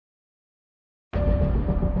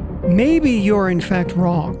maybe you're in fact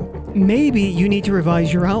wrong. Maybe you need to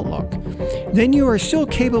revise your outlook. Then you are still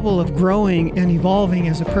capable of growing and evolving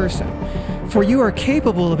as a person, for you are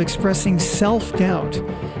capable of expressing self-doubt,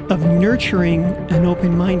 of nurturing an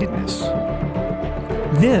open-mindedness.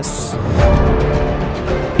 This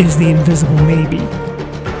is the invisible maybe.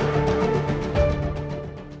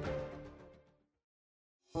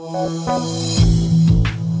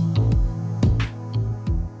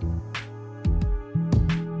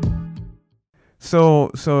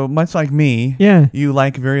 So much like me, Yeah. you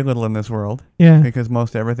like very little in this world. Yeah. Because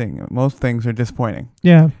most things are disappointing.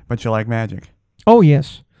 Yeah. But you like magic. Oh,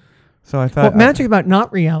 yes. So I thought... Well, magic about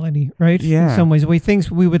not reality, right? Yeah. In some ways,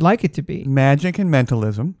 things we would like it to be. Magic and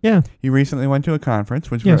Mentalism. Yeah. You recently went to a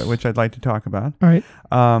conference, which I'd like to talk about. All right.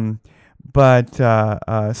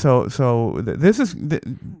 This is...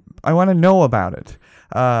 I want to know about it.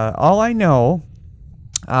 All I know,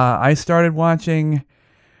 I started watching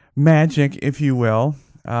Magic, if you will,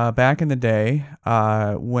 back in the day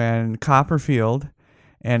when Copperfield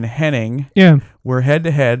and Henning were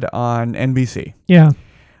head-to-head on NBC. Yeah.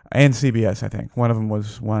 And CBS, I think. One of them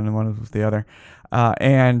was one and one was the other. I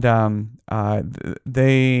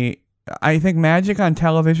think magic on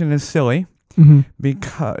television is silly,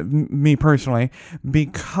 me personally,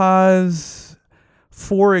 because,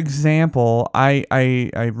 for example,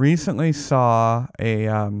 I recently saw a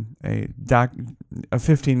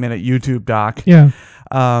 15-minute YouTube doc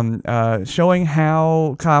showing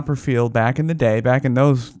how Copperfield back in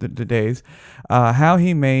those days, how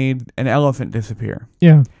he made an elephant disappear.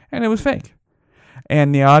 Yeah. And it was fake.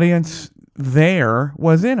 And the audience there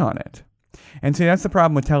was in on it. And see, that's the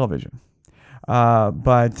problem with television. So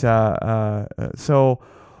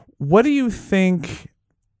what do you think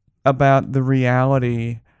about the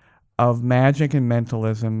reality of magic and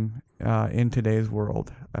mentalism in today's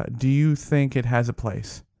world? Do you think it has a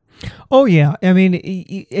place? Oh yeah, I mean,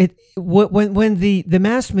 when the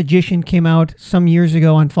Masked Magician came out some years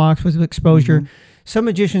ago on Fox with exposure, some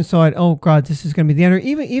magicians thought, "Oh God, this is going to be the end."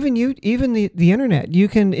 Even the internet, you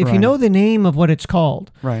can, if you know the name of what it's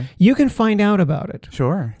called, you can find out about it.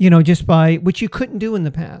 Sure, just by which you couldn't do in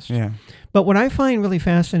the past. Yeah. But what I find really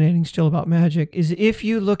fascinating still about magic is if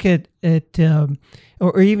you look at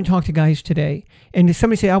or even talk to guys today, and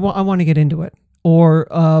somebody say, "I want to get into it," or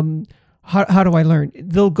how do I learn?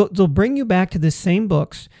 They'll bring you back to the same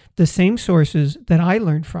books, the same sources that I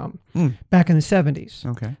learned from back in the 70s.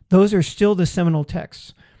 Okay. Those are still the seminal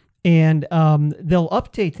texts. And they'll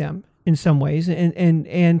update them in some ways,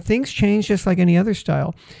 and things change just like any other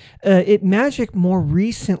style. Magic more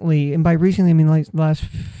recently, and by recently I mean like the last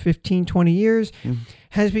 15, 20 years,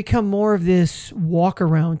 has become more of this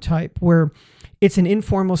walk-around type where it's an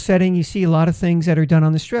informal setting. You see a lot of things that are done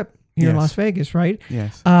on the Strip here in Las Vegas, right?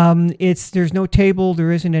 Yes. There's no table. There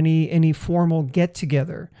isn't any formal get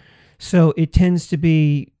together. So it tends to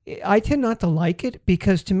be, I tend not to like it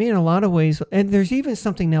because to me in a lot of ways, and there's even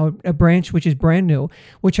something now, a branch which is brand new,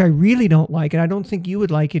 which I really don't like, and I don't think you would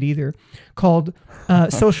like it either, called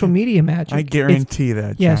social media magic. I guarantee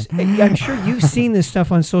that. Yes. I'm sure you've seen this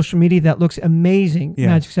stuff on social media that looks amazing,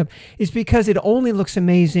 magic stuff. It's because it only looks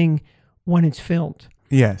amazing when it's filmed.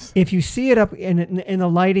 Yes. If you see it up and the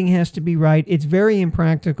lighting has to be right, it's very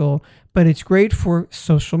impractical, but it's great for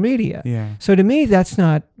social media. Yeah. So to me, that's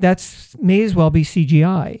may as well be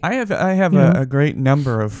CGI. I have a great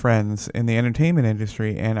number of friends in the entertainment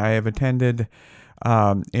industry, and I have attended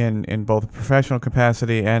in both professional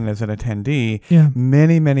capacity and as an attendee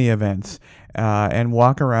many events, and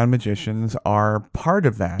walk around magicians are part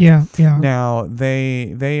of that. Yeah. Now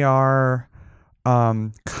they are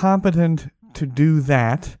competent to do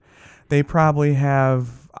that. They probably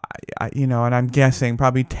have, and I'm guessing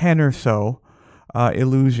probably 10 or so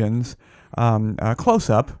illusions, close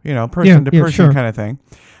up, person to person kind of thing,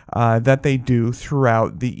 that they do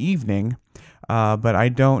throughout the evening. But I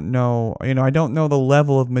don't know, I don't know the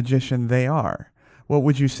level of magician they are. What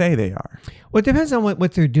would you say they are? Well, it depends on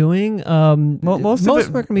what they're doing. Most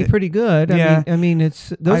of them can be pretty good. Yeah. I mean,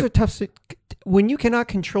 those are tough. When you cannot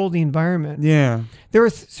control the environment, there are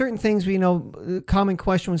certain things. Common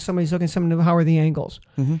question when somebody's looking at something: how are the angles?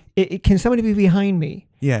 Can somebody be behind me?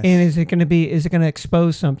 Yes. And is it going to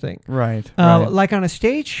expose something? Right. Like on a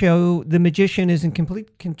stage show, the magician is in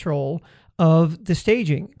complete control of the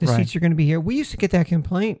staging. The seats are going to be here. We used to get that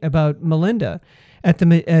complaint about Melinda.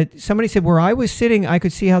 Somebody said where I was sitting, I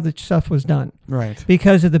could see how the stuff was done. Right.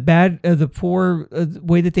 Because of the poor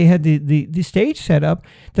way that they had the stage set up,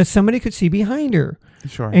 that somebody could see behind her.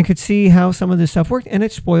 Sure. And could see how some of this stuff worked, and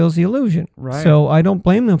it spoils the illusion. Right. So I don't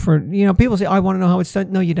blame them for, people say, I want to know how it's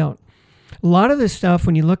done. No, you don't. A lot of this stuff,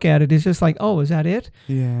 when you look at it, is just like, oh, is that it?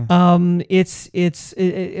 Yeah. And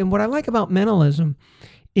what I like about mentalism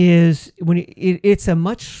is it's a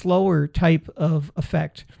much slower type of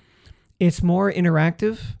effect. It's more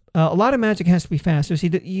interactive. A lot of magic has to be fast. So see,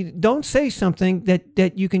 you don't say something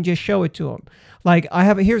that you can just show it to them. Like,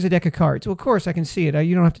 here's a deck of cards. Well, of course I can see it.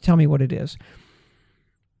 You don't have to tell me what it is.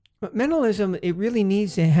 But mentalism, it really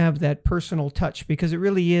needs to have that personal touch, because it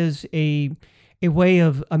really is a way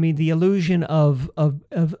of, the illusion of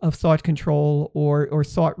thought control or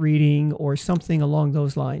thought reading or something along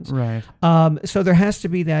those lines. Right. So there has to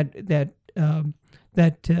be that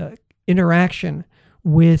interaction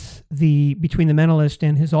between the mentalist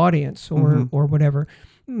and his audience or whatever.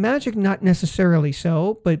 Magic, not necessarily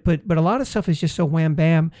so, but a lot of stuff is just so wham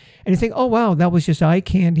bam, and you think, oh wow, that was just eye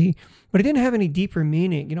candy, but it didn't have any deeper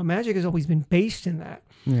meaning. Magic has always been based in that.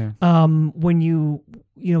 Yeah. When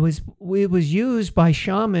it was used by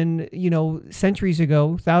shaman, centuries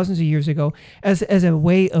ago, thousands of years ago, as a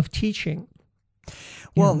way of teaching.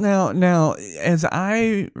 Well, now, as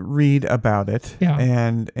I read about it,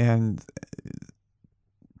 and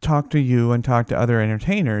talk to you and talk to other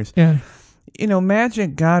entertainers,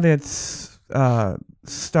 magic got its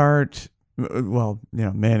start. Well,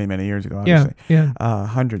 many, many years ago, obviously,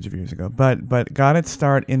 hundreds of years ago, but got its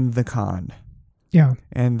start in the con. Yeah.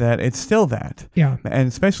 And that it's still that. Yeah. And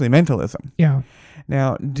especially mentalism. Yeah.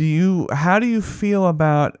 Now, how do you feel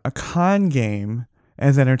about a con game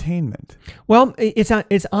as entertainment? Well, it's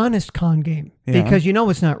honest con game, because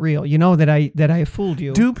it's not real. You know that I fooled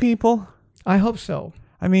you. Do people? I hope so.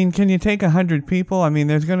 Can you take 100 people?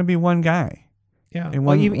 There's going to be one guy. Yeah. And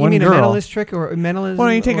one you mean girl. a mentalist trick or a mentalism?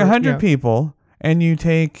 Well, you take 100 people and you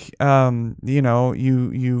take,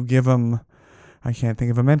 you give them. I can't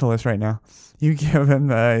think of a mentalist right now. You give them,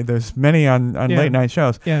 there's many on late night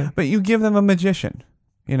shows, but you give them a magician,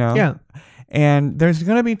 and there's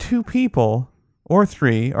going to be 2 people or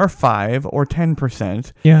 3 or 5 or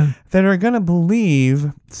 10% that are going to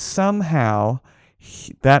believe somehow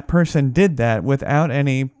that person did that without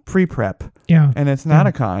any pre-prep. Yeah. And it's not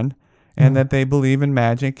a con, and that they believe in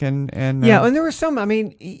magic and and there were some,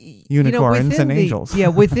 unicorns and angels. Yeah,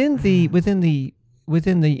 within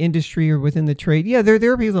the industry or within the trade, there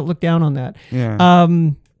are people that look down on that. Yeah.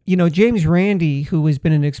 James Randi, who has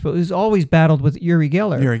been has always battled with Uri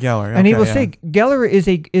Geller. Okay, and he will say Geller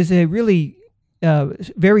is a really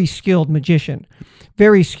very skilled magician,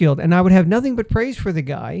 very skilled, and I would have nothing but praise for the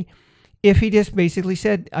guy if he just basically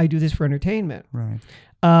said, I do this for entertainment. Right.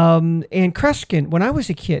 And Kreskin, when I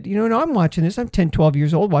was a kid, I'm watching this, I'm 10, 12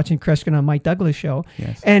 years old watching Kreskin on Mike Douglas show.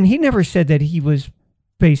 Yes. And he never said that he was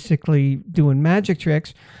basically doing magic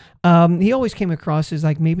tricks. He always came across as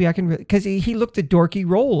like, maybe I can, because he looked the dorky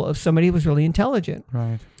role of somebody who was really intelligent.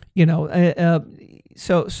 Right.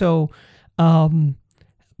 So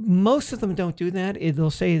most of them don't do that.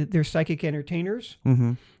 They'll say that they're psychic entertainers.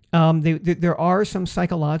 Mm-hmm. There are some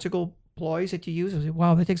psychological ploys that you use. I say,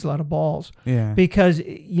 wow, that takes a lot of balls. Yeah. Because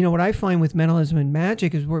what I find with mentalism and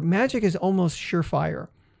magic is where magic is almost surefire.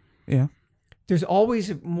 Yeah. There's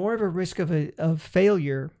always more of a risk of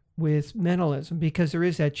failure with mentalism, because there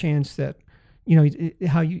is that chance that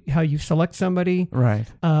how you select somebody, right?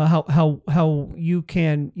 How you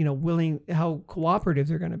can how cooperative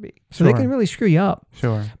they're going to be, so they can really screw you up.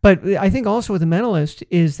 Sure. But I think also with the mentalist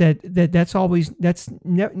is that's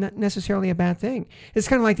not necessarily a bad thing. It's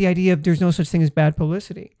kind of like the idea of there's no such thing as bad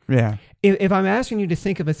publicity. Yeah. If I'm asking you to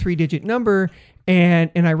think of a 3-digit number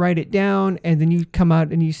and I write it down, and then you come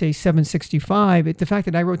out and you say 765, the fact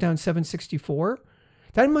that I wrote down 764,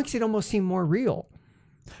 that makes it almost seem more real.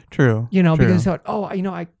 True. Because I thought,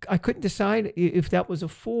 I couldn't decide if that was a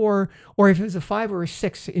 4 or if it was a 5 or a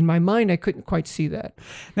 6. In my mind, I couldn't quite see that.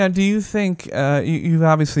 Now, do you think you've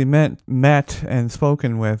obviously met and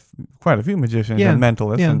spoken with quite a few magicians and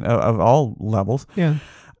mentalists and, of all levels? Yeah.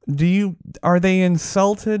 Are they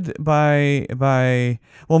insulted by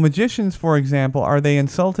magicians, for example, are they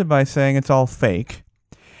insulted by saying it's all fake?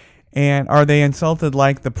 And are they insulted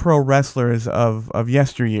like the pro wrestlers of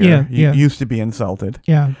yesteryear used to be insulted?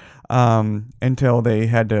 Yeah. Until they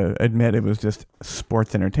had to admit it was just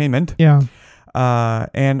sports entertainment. Yeah.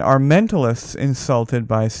 And are mentalists insulted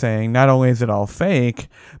by saying not only is it all fake,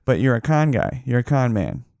 but you're a con guy, you're a con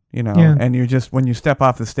man, and you're just, when you step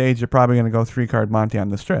off the stage, you're probably going to go 3-card Monte on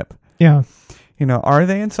the strip. Yeah. Are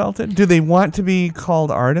they insulted? Do they want to be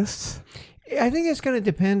called artists? I think it's going to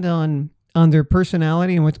depend on their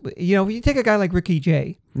personality and what you take a guy like Ricky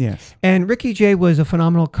Jay. Yes. And Ricky Jay was a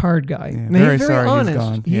phenomenal card guy. Yeah, Very sorry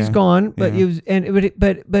honest. He's gone, but he was,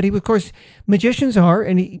 but he, of course, magicians are,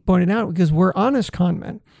 and he pointed out, because we're honest con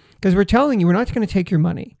men, because we're telling you we're not going to take your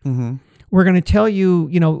money. Mm-hmm. We're going to tell you,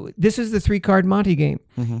 this is the 3-card Monte game.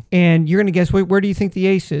 Mm-hmm. And you're going to guess, where do you think the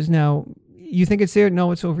ace is? Now, you think it's there?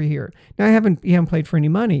 No, it's over here. Now, you haven't played for any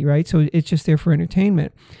money, right? So it's just there for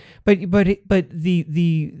entertainment. But the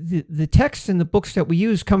texts and the books that we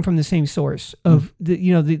use come from the same source of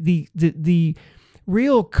the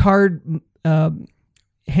real card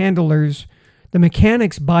handlers. The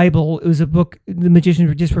Mechanic's Bible was a book the magicians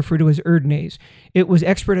would just refer to as Erdnase. It was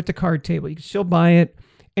expert at the card table. You can still buy it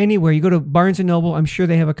anywhere. You go to Barnes & Noble, I'm sure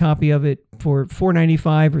they have a copy of it for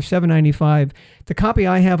 $4.95 or $7.95. The copy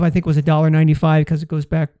I have, I think, was $1.95 because it goes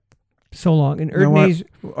back so long. And Erdnase...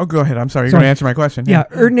 Oh, go ahead. I'm sorry. You're going to answer my question. Yeah,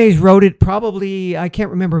 Erdnase wrote it probably, I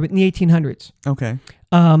can't remember, but in the 1800s. Okay.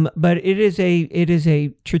 But it is a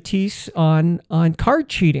treatise on card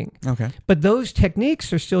cheating. Okay. But those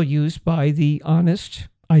techniques are still used by the honest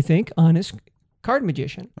card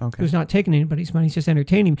magician who's not taking anybody's money. He's just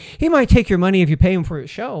entertaining. He might take your money if you pay him for a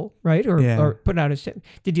show, right? Or put out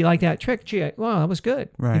did you like that trick? Gee, wow, that was good.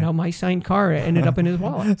 Right. My signed card ended up in his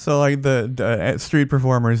wallet. So like the street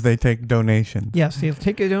performers, they take donations. Yes, they'll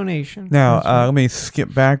take a donation. Now, let me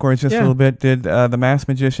skip backwards just a little bit. Did the masked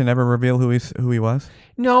magician ever reveal who he was?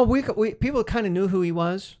 No, we people kind of knew who he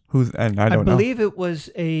was. And I don't know. I believe it was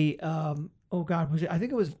I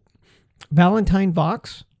think it was Valentine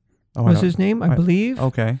Vox. Was his name, I believe.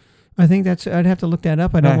 Okay. I think I'd have to look that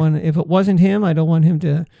up. I don't want, if it wasn't him, I don't want him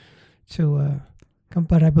to come,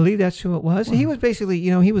 but I believe that's who it was. He was basically,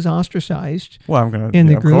 he was ostracized. Well, I'm going to, in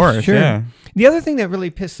the of group. course, sure. Yeah. The other thing that really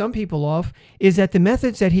pissed some people off is that the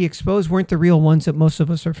methods that he exposed weren't the real ones that most of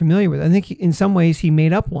us are familiar with. I think in some ways he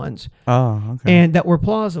made up ones. Oh, okay. And that were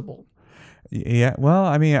plausible. Yeah, well,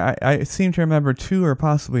 I mean, I seem to remember 2 or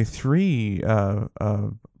possibly 3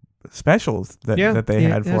 specials that they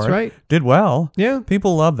had for that's it. Right. Did well. Yeah.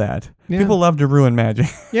 People love that. Yeah. People love to ruin magic.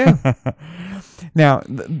 Yeah. Now,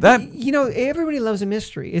 everybody loves a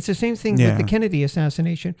mystery. It's the same thing with the Kennedy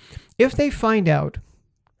assassination. If they find out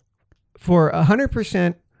for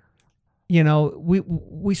 100%,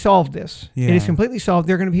 we solved this. Yeah. It is completely solved.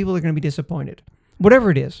 People are going to be disappointed.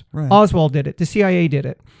 Whatever it is. Right. Oswald did it. The CIA did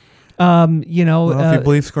it. Well, if you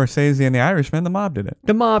believe Scorsese and the Irishman, the mob did it.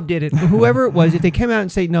 The mob did it. Whoever it was, if they came out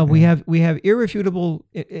and say, no, we have irrefutable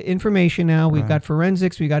information now. We've got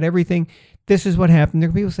forensics. We got everything. This is what happened. There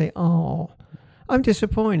are people say, oh, I'm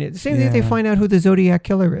disappointed. The same thing if they find out who the Zodiac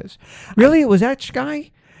killer is. Really? It was that guy?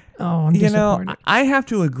 Oh, I'm disappointed. I have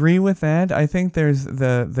to agree with that. I think there's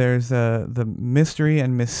the mystery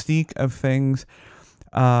and mystique of things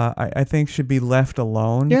I think should be left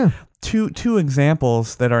alone. Yeah. Two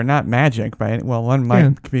examples that are not magic one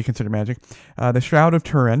might be considered magic. The Shroud of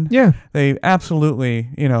Turin. Yeah. They absolutely,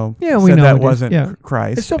 we said know that wasn't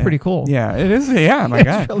Christ. It's still pretty cool. Yeah, it is. Yeah, my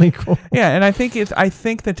God. It's really cool. Yeah, and I think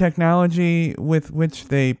the technology with which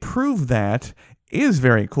they prove that is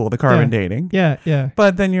very cool, the carbon dating. Yeah, yeah.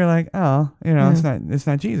 But then you're like, it's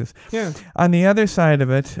not Jesus. Yeah. On the other side of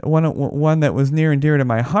it, one that was near and dear to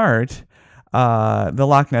my heart, the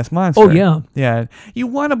Loch Ness Monster. Oh, yeah. Yeah. You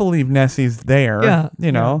want to believe Nessie's there,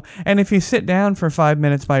 and if you sit down for 5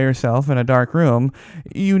 minutes by yourself in a dark room,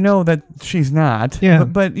 you know that she's not,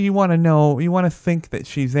 but you want to think that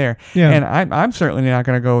she's there. Yeah. And I'm certainly not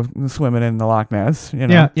going to go swimming in the Loch Ness,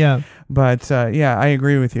 Yeah. But I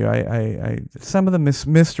agree with you. I some of the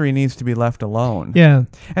mystery needs to be left alone. Yeah,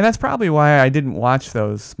 and that's probably why I didn't watch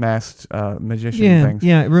those masked magician things.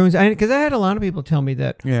 Yeah, it ruins. Because I had a lot of people tell me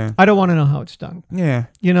that. Yeah, I don't want to know how it's done. Yeah,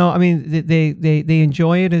 I mean, they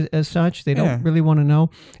enjoy it as such. They don't really want to know.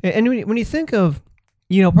 And when you think of,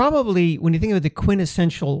 probably when you think of the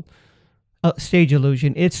quintessential stage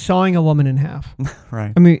illusion, it's sawing a woman in half.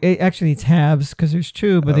 Right. I mean, it's halves because there's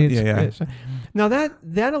 2, but now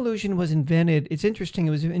that illusion was invented. It's interesting. It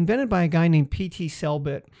was invented by a guy named P.T.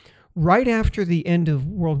 Selbit right after the end of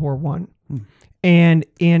World War I. And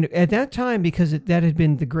at that time, because that had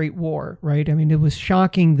been the Great War, right? I mean, it was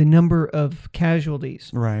shocking the number of casualties.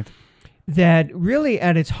 Right. That really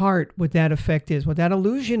at its heart, what that effect is, what that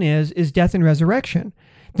illusion is death and resurrection.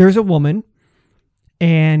 There's a woman,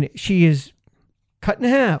 and she is cut in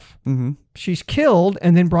half. Mm-hmm. She's killed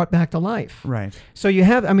and then brought back to life. Right. So you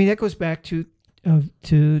have, that goes back to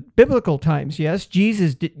biblical times. Yes,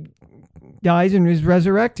 Jesus dies and is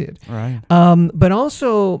resurrected. Right. But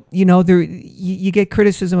also, you get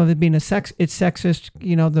criticism of it being it's sexist.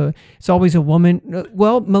 It's always a woman.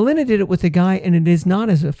 Well, Melinda did it with a guy, and it is not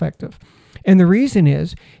as effective. And the reason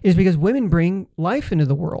is because women bring life into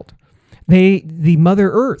the world. The Mother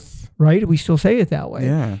Earth, right? We still say it that way.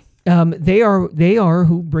 Yeah. They are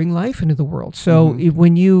who bring life into the world. So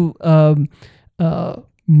when you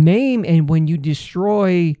maim and when you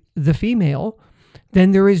destroy the female,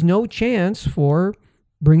 then there is no chance for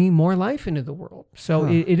bringing more life into the world. So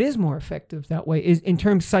it is more effective that way, in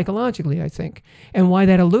terms psychologically, I think. And why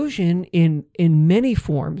that illusion in many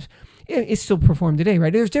forms, it's still performed today,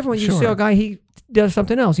 right? There's different. You see a guy, he does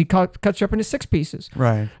something else. He cuts you up into 6 pieces.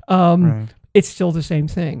 Right. Right. It's still the same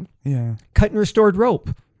thing. Yeah. Cut and restored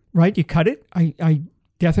rope, right? You cut it. I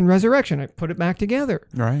death and resurrection. I put it back together.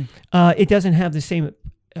 Right. It doesn't have the same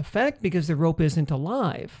effect because the rope isn't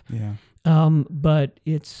alive. Yeah. But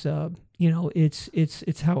it's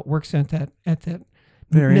it's how it works at that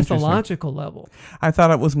Very mythological level. I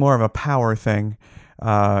thought it was more of a power thing,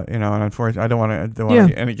 and unfortunately, I don't want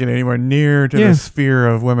to get anywhere near to the sphere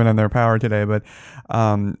of women and their power today. But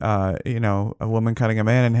a woman cutting a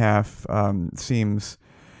man in half seems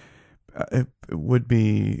it would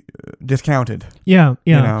be discounted. Yeah.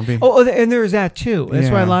 And there's that too.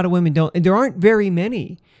 That's why a lot of women don't. There aren't very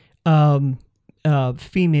many.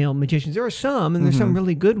 Female magicians. There are some, and there's some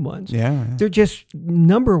really good ones. Yeah. They're just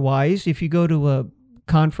number-wise. If you go to a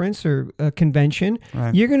conference or a convention,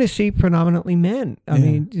 you're going to see predominantly men. I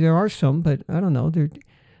mean, there are some, but I don't know. They're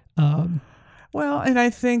and I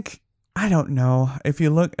think, I don't know. If you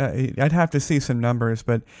look, I'd have to see some numbers,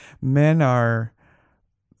 but men are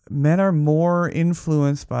more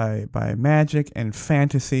influenced by magic and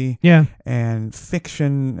fantasy and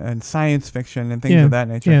fiction and science fiction and things of that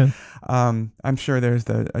nature. Yeah. I'm sure there's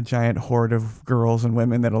a giant horde of girls and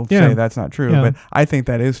women that'll say that's not true, but I think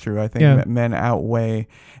that is true. I think that men outweigh,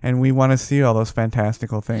 and we want to see all those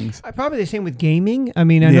fantastical things. Probably the same with gaming. I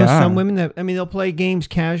mean, I know some women they'll play games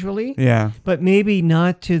casually, but maybe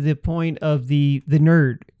not to the point of the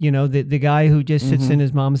nerd, the guy who just sits in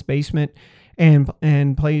his mom's basement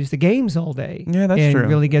and plays the games all day. Yeah, that's and true.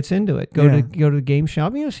 Really gets into it. Go to the game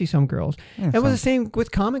shop. You'll see some girls. It was the same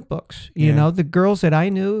with comic books. You know, the girls that I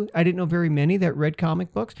knew, I didn't know very many that read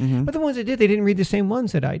comic books, but the ones that did, they didn't read the same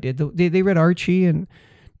ones that I did. They read Archie and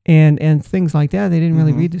things like that. They didn't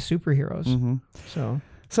really read the superheroes.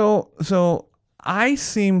 So I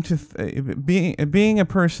seem to being a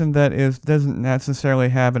person that doesn't necessarily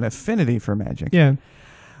have an affinity for magic. Yeah.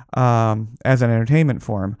 As an entertainment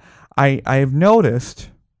form, I've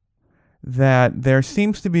noticed that there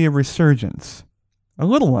seems to be a resurgence, a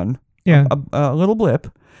little one, a little blip,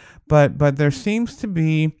 but there seems to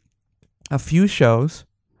be a few shows,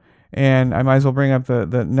 and I might as well bring up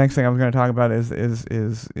the next thing I was going to talk about is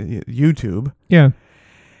YouTube. Yeah.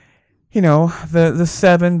 The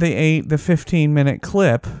 7, the 8, the 15-minute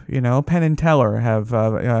clip. Penn and Teller have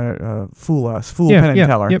Fool Penn and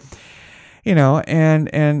Teller. Yep.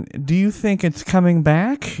 And do you think it's coming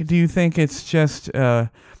back? Do you think it's just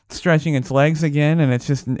stretching its legs again, and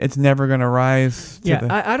it's never going to rise?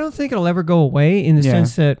 I don't think it'll ever go away in the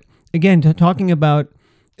sense that, again, talking about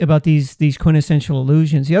these quintessential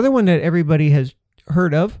illusions. The other one that everybody has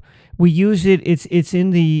heard of, we use it. It's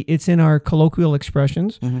in our colloquial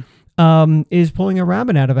expressions. Is pulling a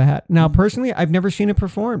rabbit out of a hat. Now, personally, I've never seen it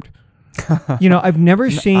performed. I've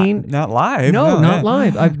never seen... Not live. No, not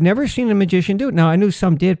live. I've never seen a magician do it. Now, I knew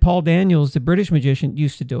some did. Paul Daniels, the British magician,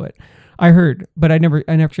 used to do it. I heard, but I never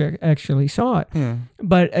actually saw it. Yeah.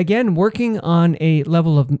 But again, working on a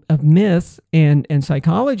level of myth and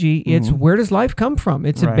psychology, it's where does life come from?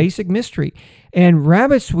 It's a basic mystery. And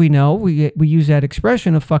rabbits, we know, we use that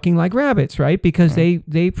expression of fucking like rabbits, right? Because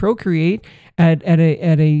they procreate at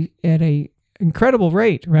a incredible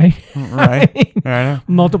rate, right? Right.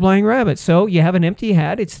 Multiplying rabbits. So you have an empty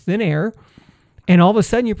hat, it's thin air, and all of a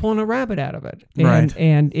sudden you're pulling a rabbit out of it.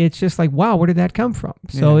 And it's just like, wow, where did that come from?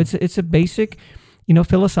 So it's a basic,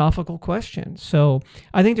 philosophical question. So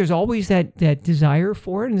I think there's always that desire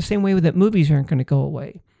for it, in the same way that movies aren't going to go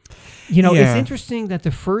away. It's interesting that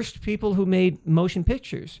the first people who made motion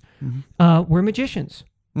pictures were magicians,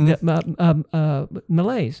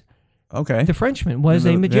 Malays. Okay. The Frenchman was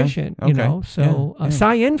a magician, yeah. Okay. So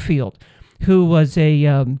Cy Enfield, who was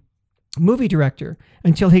a movie director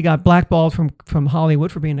until he got blackballed from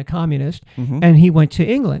Hollywood for being a communist, and he went to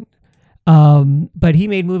England. But he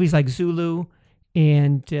made movies like Zulu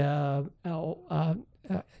and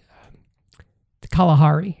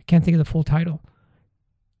Kalahari. Can't think of the full title.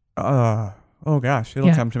 Oh gosh,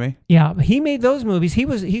 it'll come to me. Yeah, he made those movies.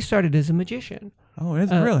 He started as a magician. Oh,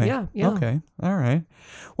 is it really? Yeah. Okay, all right.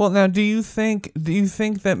 Well, now, do you think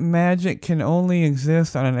that magic can only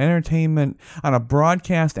exist on a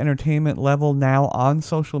broadcast entertainment level now on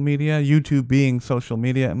social media? YouTube being social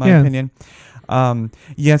media, in my opinion.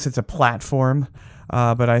 Yes, it's a platform,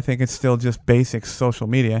 but I think it's still just basic social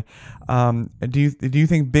media. Do you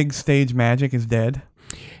think big stage magic is dead?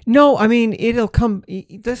 No, I mean it'll come.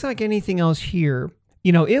 Just like anything else here,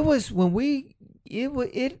 it was when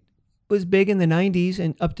was big in the 90s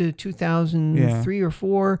and up to 2003 or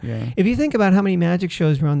 4. Yeah. If you think about how many magic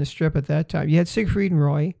shows were on the Strip at that time, you had Siegfried and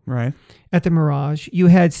Roy Right. at the Mirage. You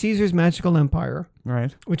had Caesar's Magical Empire,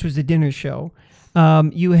 Right. which was the dinner show.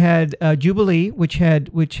 You had Jubilee,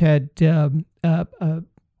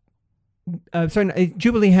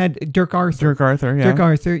 Jubilee had Dirk Arthur. Dirk Arthur. Yeah. Dirk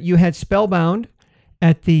Arthur. You had Spellbound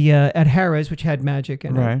at the at Harrah's, which had magic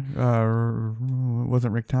in it. Right.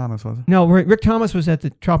 Wasn't Rick Thomas, was it? No, Rick Thomas was at the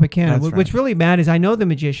Tropicana. That's What's really bad is I know the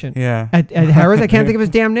magician Yeah. at Harrah's. I can't think of his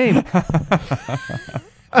damn name.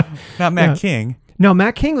 Not Matt King. No,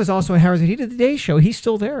 Matt King was also at Harrah's. He did the Day Show. He's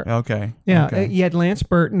still there. Okay. Yeah. Okay. You had Lance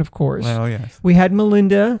Burton, of course. Well, yes. We had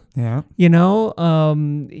Melinda. Yeah. They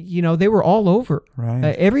were all over.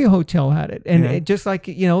 Right. Every hotel had it, and it just like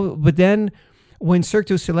But then, when Cirque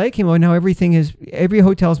du Soleil came out, now every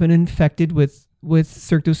hotel's been infected with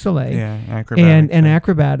Cirque du Soleil. Yeah. Acrobatics. And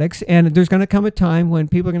acrobatics, and there's going to come a time when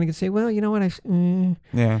people are going to say, well, you know what, I've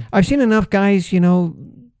seen enough guys,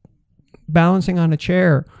 balancing on a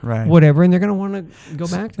chair, right. whatever, and they're going to want to go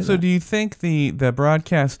back to that. So do you think the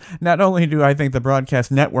broadcast, not only do I think the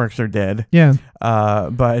broadcast networks are dead, yeah,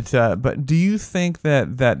 but do you think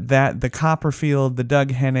that the Copperfield, the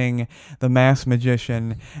Doug Henning, the Masked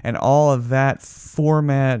Magician, and all of that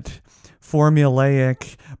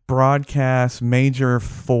formulaic broadcast major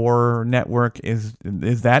 4 network is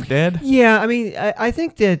that dead? Yeah, I mean, I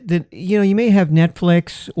think that you may have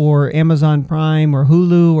Netflix or Amazon Prime or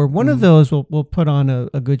Hulu or one of those will put on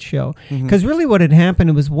a good show, because really what had happened,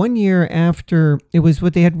 it was 1 year after it was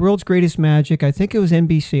what they had World's Greatest Magic. I think it was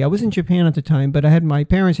NBC. I was in Japan at the time, but my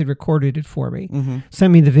parents had recorded it for me,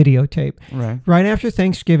 sent me the videotape. Right after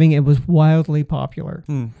Thanksgiving, it was wildly popular.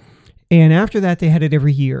 And after that, they had it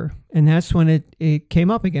every year, and that's when it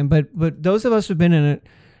came up again. But those of us who've been in it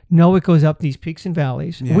know it goes up these peaks and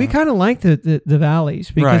valleys. Yeah. We kind of like the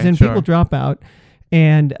valleys, because then people drop out,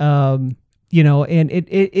 and and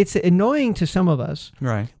it's annoying to some of us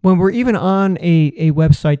when we're even on a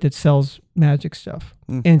website that sells magic stuff,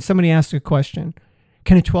 and somebody asks a question: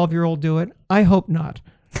 can a 12-year-old do it? I hope not.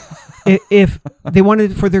 If they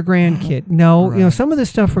wanted it for their grandkid, no. Some of this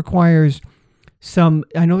stuff requires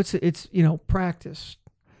I know it's practice.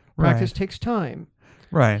 Practice takes time.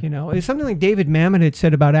 Right. It's something like David Mamet had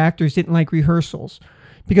said about actors didn't like rehearsals,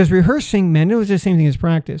 because rehearsing meant it was the same thing as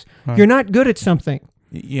practice. Right. You're not good at something.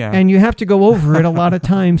 Yeah. And you have to go over it a lot of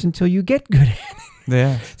times until you get good at it.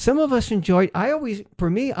 Yeah. Some of us enjoyed, I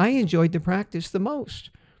enjoyed the practice the most.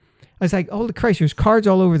 I was like, holy Christ, there's cards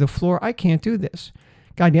all over the floor. I can't do this.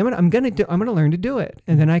 God damn it, I'm gonna learn to do it,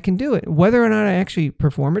 and then I can do it. Whether or not I actually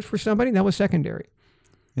perform it for somebody, that was secondary.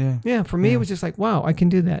 Yeah. Yeah. For me, it was just like, wow, I can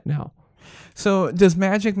do that now. So, does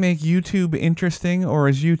magic make YouTube interesting, or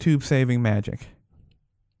is YouTube saving magic?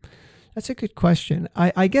 That's a good question.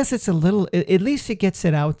 I guess it's a little. At least it gets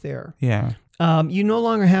it out there. Yeah. You no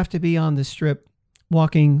longer have to be on the Strip,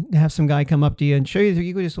 walking, have some guy come up to you and show you.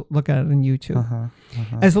 You can just look at it on YouTube.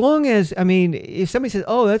 As long as, if somebody says,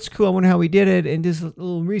 "Oh, that's cool. I wonder how we did it," and does a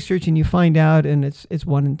little research, and you find out, and it's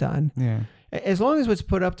one and done. Yeah. As long as what's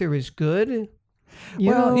put up there is good.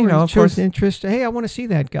 Of course, interest. Hey, I want to see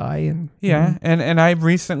that guy. And and I've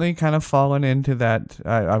recently kind of fallen into that.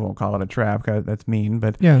 I won't call it a trap, 'cause that's mean,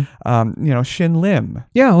 but Shin Lim.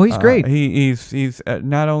 Yeah, he's great. He's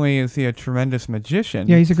not only is he a tremendous magician.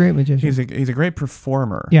 Yeah, he's a great magician. He's a great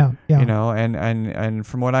performer. Yeah. And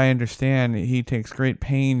from what I understand, he takes great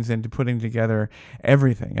pains into putting together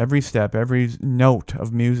everything, every step, every note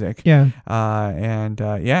of music. Yeah. And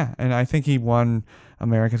I think he won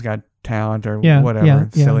America's Got Talent or whatever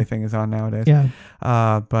silly thing is on nowadays. Yeah.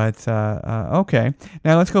 Okay.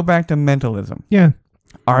 Now let's go back to mentalism. Yeah.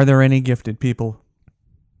 Are there any gifted people?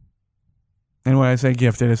 And when I say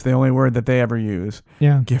gifted, it's the only word that they ever use.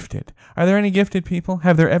 Yeah. Gifted. Are there any gifted people?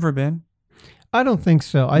 Have there ever been? I don't think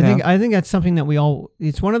so. I think that's something that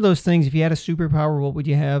it's one of those things. If you had a superpower, what would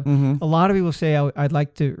you have? A lot of people say, I'd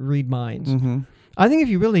like to read minds. I think if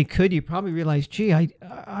you really could, you probably realize, gee,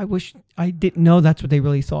 I wish I didn't know that's what they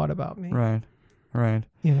really thought about me. Right.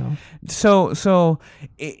 So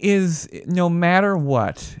is, no matter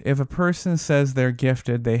what, if a person says they're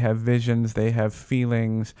gifted, they have visions, they have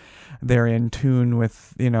feelings, they're in tune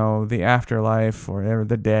with, the afterlife or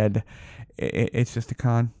the dead, it's just a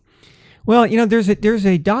con? Well, there's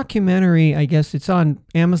a documentary, I guess it's on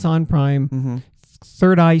Amazon Prime,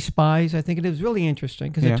 Third Eye Spies. I think it was really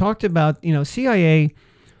interesting because it talked about, CIA,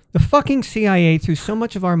 the fucking CIA threw so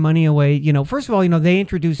much of our money away. First of all, they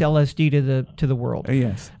introduced LSD to the world.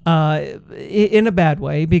 Yes. In a bad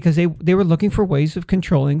way, because they were looking for ways of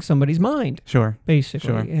controlling somebody's mind. Sure. Basically.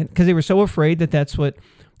 Sure. And because they were so afraid that's what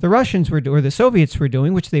the Russians were or the Soviets were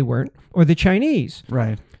doing, which they weren't, or the Chinese.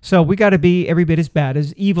 Right. So we got to be every bit as bad,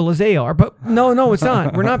 as evil as they are. But no, it's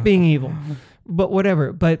not. We're not being evil. But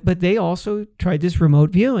whatever. But they also tried this remote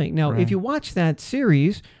viewing. Now, if you watch that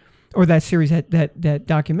series, or that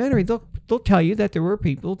documentary, they'll tell you that there were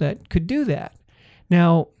people that could do that.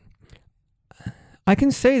 Now, I can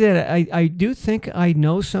say that I do think I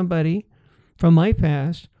know somebody from my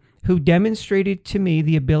past who demonstrated to me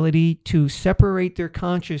the ability to separate their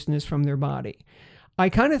consciousness from their body. I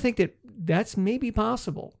kind of think that that's maybe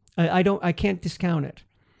possible. I can't discount it.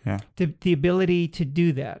 Yeah. The ability to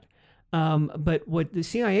do that. But what the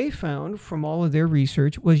CIA found from all of their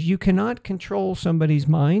research was you cannot control somebody's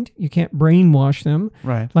mind. You can't brainwash them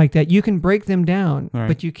like that. You can break them down,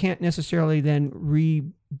 but you can't necessarily then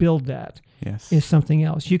rebuild that. Yes. Is something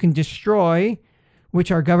else. You can destroy,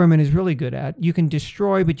 which our government is really good at. You can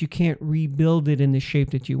destroy, but you can't rebuild it in the shape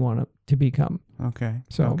that you want it to become. Okay.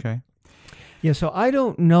 So, okay. Yeah, so I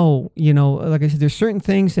don't know, like I said, there's certain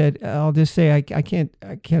things that I'll just say I can't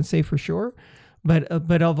say for sure. But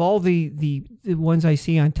of all the ones I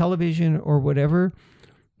see on television or whatever,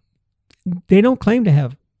 they don't claim to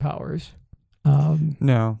have powers.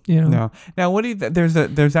 No. Now, what do you?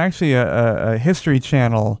 There's actually a History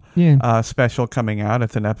Channel special coming out.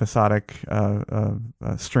 It's an episodic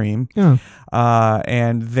stream,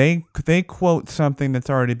 and they quote something that's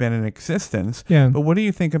already been in existence. Yeah. But what do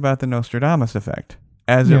you think about the Nostradamus effect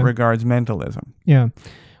as it regards mentalism? Yeah.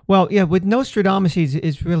 Well, yeah, with Nostradamus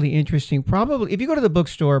is really interesting. Probably, if you go to the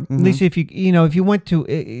bookstore, at least if you went to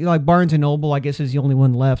like Barnes and Noble, I guess is the only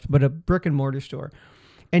one left, but a brick and mortar store,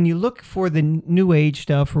 and you look for the New Age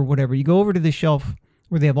stuff or whatever, you go over to the shelf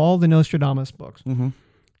where they have all the Nostradamus books.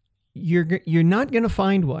 You're not going to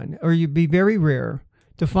find one, or you'd be very rare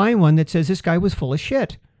to find one that says this guy was full of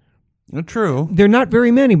shit. True. There are not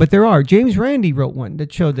very many, but there are. James Randi wrote one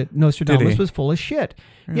that showed that Nostradamus was full of shit.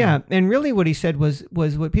 Yeah, and really what he said was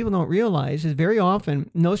what people don't realize is very often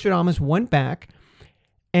Nostradamus went back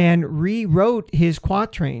and rewrote his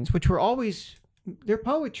quatrains, which were always, they're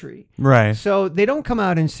poetry. Right. So they don't come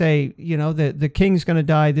out and say, the king's going to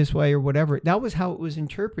die this way or whatever. That was how it was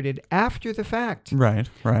interpreted after the fact. Right.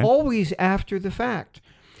 Always after the fact.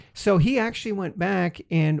 So he actually went back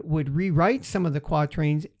and would rewrite some of the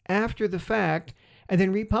quatrains after the fact and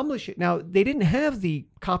then republish it. Now, they didn't have the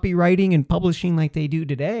copywriting and publishing like they do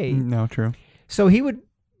today. No, true. So he would,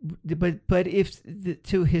 but if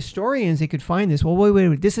to historians they could find this, well,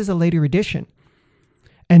 wait, this is a later edition.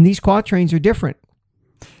 And these quatrains are different.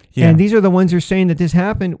 Yeah. And these are the ones who are saying that this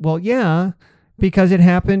happened. Well, yeah, because it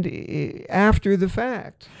happened after the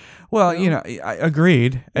fact. Well, I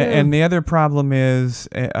agreed. Yeah. And the other problem is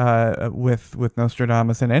with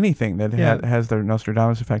Nostradamus and anything that has the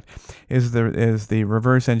Nostradamus effect is the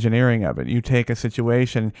reverse engineering of it. You take a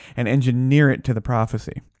situation and engineer it to the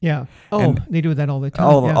prophecy. Yeah. They do that all the time.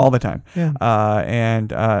 All the time. Yeah.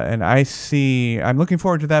 And I'm looking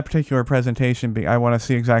forward to that particular presentation. I want to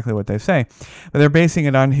see exactly what they say. But they're basing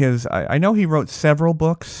it on his. I know he wrote several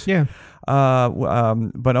books. Yeah.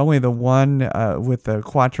 But only the one with the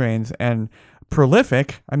quatrains, and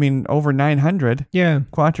prolific. I mean, over 900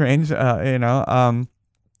 quatrains.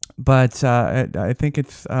 But I think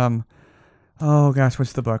it's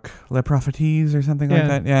what's the book? Le Prophéties or something like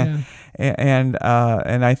that. Yeah. And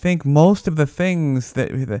I think most of the things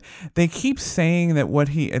that they keep saying that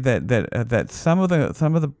that some of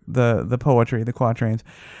the poetry, the quatrains,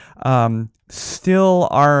 still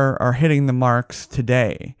are hitting the marks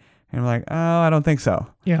today. And I'm like, I don't think so.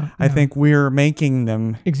 Yeah. I think we're making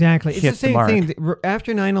them exactly. hit it's the same thing.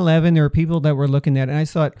 After 9/11, there were people that were looking at it, and I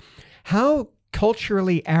thought, how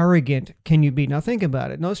culturally arrogant can you be? Now think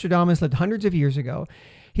about it. Nostradamus lived hundreds of years ago.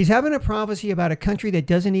 He's having a prophecy about a country that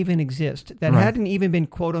doesn't even exist, that hadn't even been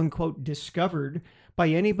quote unquote discovered by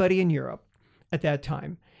anybody in Europe at that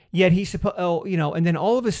time. Yet he's and then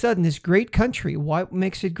all of a sudden, this great country. What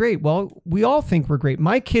makes it great? Well, we all think we're great.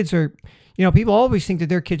 My kids are. People always think that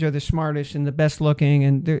their kids are the smartest and the best looking,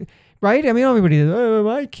 and they're right. I mean, everybody,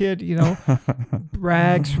 my kid,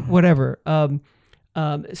 brags, whatever. So,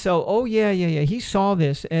 he saw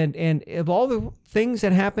this, and of all the things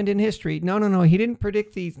that happened in history, no, he didn't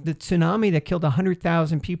predict the tsunami that killed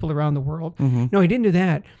 100,000 people around the world. Mm-hmm. No, he didn't do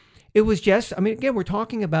that. It was just, again, we're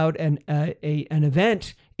talking about an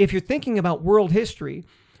event. If you're thinking about world history.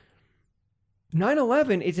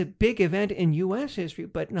 9/11 is a big event in U.S. history,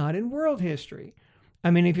 but not in world history. I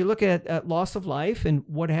mean, if you look at loss of life and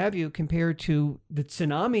what have you, compared to the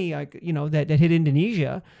tsunami, that hit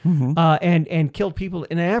Indonesia, and killed people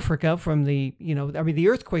in Africa from the, the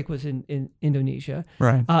earthquake was in Indonesia.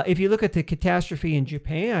 Right. If you look at the catastrophe in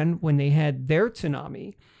Japan when they had their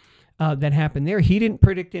tsunami that happened there, he didn't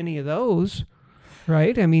predict any of those,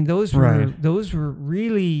 right? I mean, those were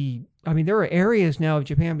really. I mean, there are areas now of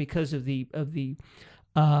Japan because of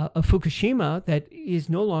of Fukushima that is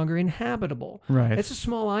no longer inhabitable. Right. It's a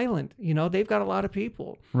small island. They've got a lot of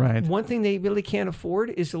people. Right. One thing they really can't afford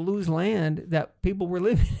is to lose land that people were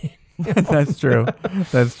living in. That's true.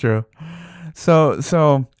 That's true.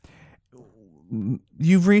 So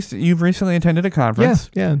you've recently attended a conference.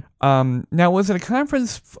 Yeah. Now, was it a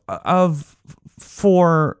conference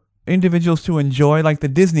for individuals to enjoy, like the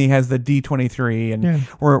Disney has the D23 and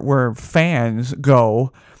where fans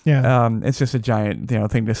go? Yeah. It's just a giant,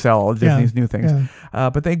 thing to sell Disney's new things. Yeah.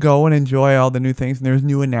 But they go and enjoy all the new things, and there's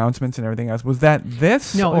new announcements and everything else. Was that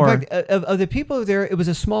this? No, or? in fact, of the people there, it was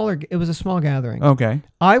a small gathering. Okay.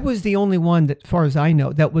 I was the only one that, as far as I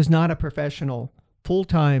know, that was not a professional,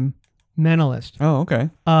 full-time mentalist. Oh, okay.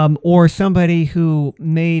 Or somebody who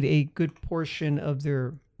made a good portion of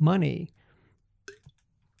their money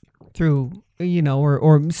through,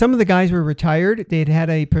 or some of the guys were retired. They'd had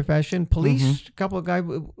a profession. Police, a couple of guys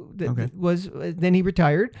then he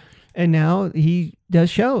retired, and now he does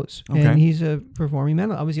shows, and he's a performing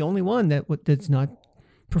mentalist. I was the only one that's not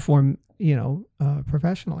perform,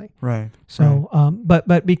 professionally. Right. So,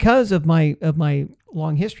 but because of my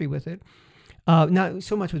long history with it, not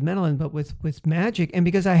so much with mentalism, but with magic, and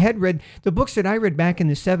because I had read the books that I read back in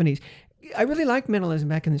the 70s, I really liked mentalism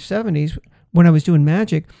back in the 70s when I was doing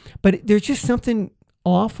magic, but there's just something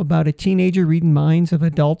off about a teenager reading minds of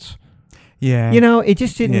adults. Yeah. It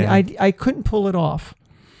just didn't, I couldn't pull it off.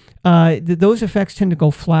 Those effects tend to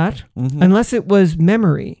go flat unless it was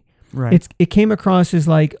memory. Right. It came across as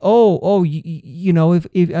like,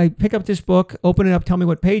 if I pick up this book, open it up, tell me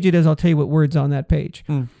what page it is, I'll tell you what word's on that page.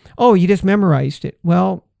 Oh, you just memorized it.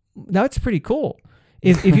 Well, that's pretty cool.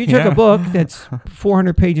 If you took a book that's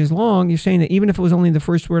 400 pages long, you're saying that even if it was only the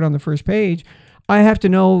first word on the first page, I have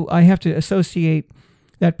to associate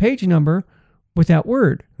that page number with that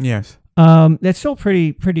word. Yes. That's still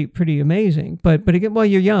pretty amazing. But again, well,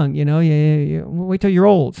 you're young, wait till you're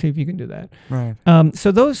old, see if you can do that. Right.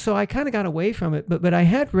 So I kind of got away from it, but I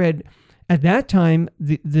had read at that time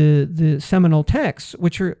the seminal texts,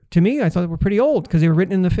 which are, to me, I thought were pretty old because they were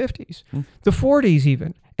written in the 50s, the 40s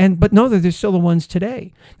even. But no, they're still the ones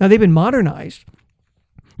today. Now they've been modernized.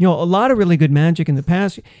 A lot of really good magic in the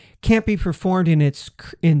past can't be performed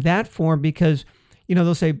in that form because,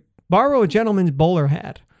 they'll say, borrow a gentleman's bowler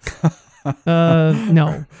hat.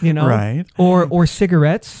 No, Right. Or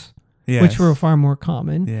cigarettes, yes. which were far more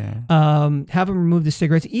common. Yeah. Have them remove the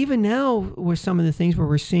cigarettes. Even now, with some of the things where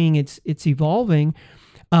we're seeing it's evolving,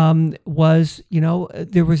 was,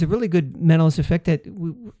 there was a really good mentalist effect that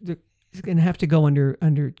is going to have to go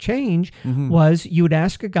under change. Was you would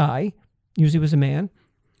ask a guy, usually it was a man,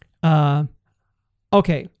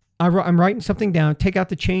 okay, I'm writing something down, take out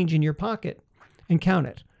the change in your pocket and count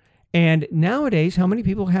it. And nowadays, how many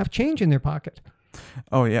people have change in their pocket?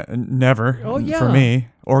 Oh, yeah. Never. Oh, yeah. For me.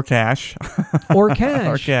 Or cash. Or cash.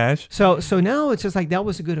 Or cash. So now it's just like that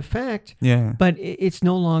was a good effect. Yeah. But it's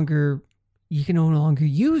no longer, you can no longer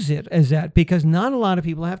use it as that because not a lot of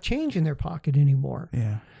people have change in their pocket anymore.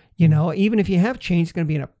 Yeah. Even if you have change, it's going to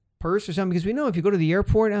be in a purse or something because we know if you go to the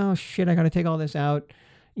airport, oh, shit, I got to take all this out,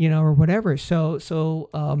 or whatever.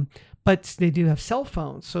 But they do have cell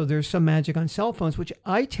phones. So there's some magic on cell phones, which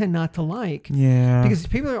I tend not to like. Yeah. Because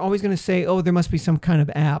people are always going to say, oh, there must be some kind of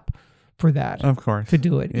app for that. Of course. To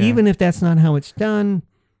do it. Yeah. Even if that's not how it's done.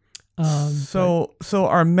 So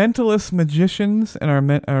are mentalists magicians and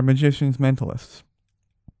are magicians mentalists?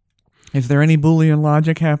 Is there any Boolean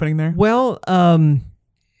logic happening there? Well,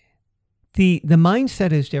 the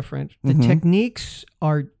mindset is different. The techniques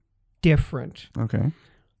are different. Okay.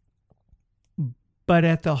 But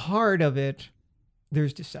at the heart of it,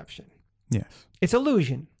 there's deception. Yes. It's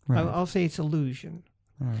illusion. Right. I'll say it's illusion.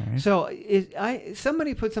 All right. So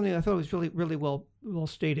somebody put something I thought was really, really well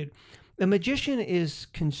stated. The magician is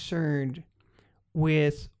concerned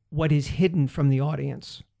with what is hidden from the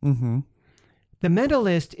audience. The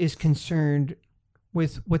mentalist is concerned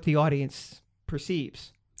with what the audience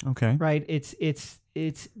perceives. Okay. Right?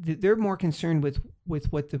 They're more concerned with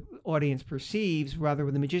what the audience perceives, rather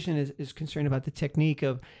than the magician is concerned about the technique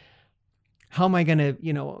of how am I going to,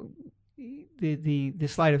 the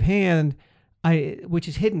sleight of hand, which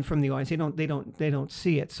is hidden from the audience. They don't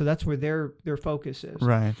see it. So that's where their focus is.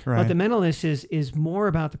 Right. But the mentalist is more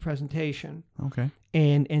about the presentation. Okay.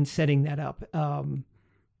 And setting that up.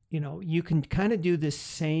 You can kind of do the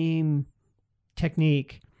same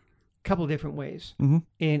technique a couple of different ways. Mm-hmm.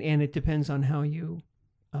 And it depends on how you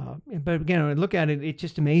but again, when I look at it, it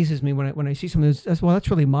just amazes me when I see some of this. Well, that's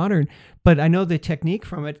really modern, but I know the technique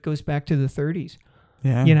from it goes back to the 30s.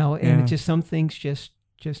 Yeah. And it's just some things just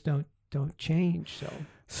don't change.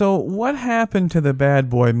 So what happened to the bad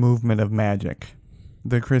boy movement of magic?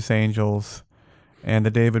 The Chris Angels and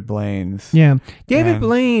the David Blaines. Yeah. David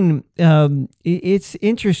Blaine, it's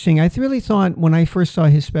interesting. I really thought when I first saw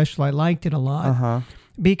his special, I liked it a lot. Uh-huh.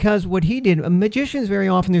 Because what he did, magicians very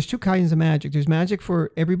often, there's two kinds of magic. There's magic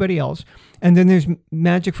for everybody else, and then there's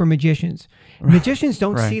magic for magicians. Magicians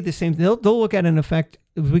don't see the same. They'll look at an effect.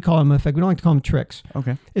 We call them an effect. We don't like to call them tricks.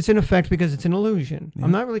 Okay. It's an effect because it's an illusion. Yeah.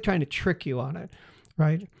 I'm not really trying to trick you on it,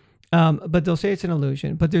 right? But they'll say it's an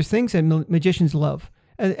illusion. But there's things that magicians love.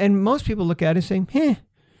 And most people look at it and say, "Heh."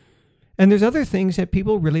 And there's other things that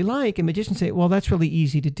people really like, and magicians say, "Well, that's really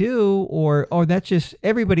easy to do," or that's just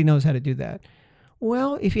everybody knows how to do that.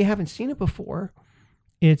 Well, if you haven't seen it before,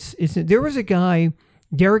 there was a guy,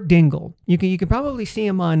 Derek Dingle. You can probably see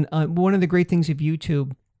him on one of the great things of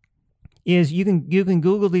YouTube is you can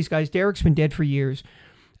Google these guys. Derek's been dead for years,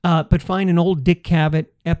 but find an old Dick Cavett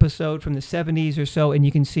episode from the 70s or so, and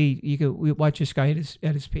you can watch this guy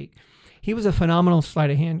at his peak. He was a phenomenal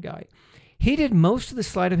sleight of hand guy. He did most of the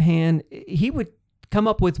sleight of hand. He would come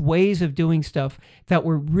up with ways of doing stuff that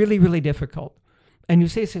were really, really difficult. And you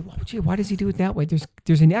say, well, gee, why does he do it that way?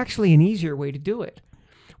 There's actually an easier way to do it.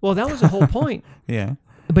 Well, that was the whole point. Yeah.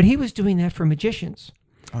 But he was doing that for magicians.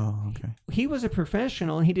 Oh, okay. He was a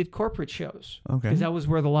professional, and he did corporate shows. Okay. Because that was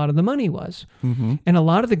where a lot of the money was. Mm-hmm. And a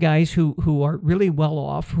lot of the guys who are really well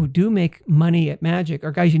off, who do make money at magic,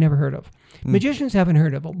 are guys you never heard of. Magicians haven't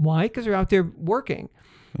heard of them. Why? Because they're out there working.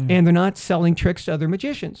 And they're not selling tricks to other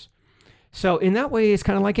magicians. So in that way, it's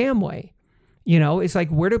kind of like Amway. It's like,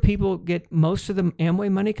 where do people get most of the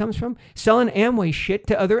Amway money comes from? Selling Amway shit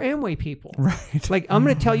to other Amway people. Right. Like, I'm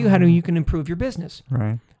going to tell you how you can improve your business.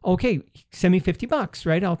 Right. Okay, send me $50,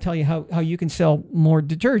 right? I'll tell you how you can sell more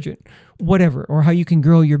detergent, whatever, or how you can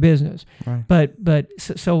grow your business. Right. But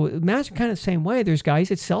so magic kind of the same way. There's guys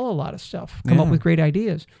that sell a lot of stuff, come up with great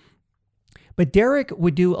ideas. But Derek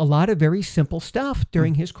would do a lot of very simple stuff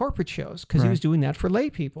during his corporate shows because he was doing that for lay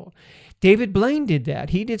people. David Blaine did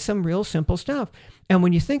that. He did some real simple stuff. And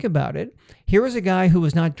when you think about it, here was a guy who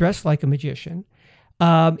was not dressed like a magician.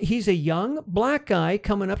 He's a young black guy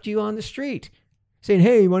coming up to you on the street saying,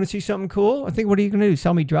 "Hey, you want to see something cool?" I think, "What are you going to do?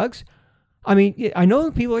 Sell me drugs?" I mean, I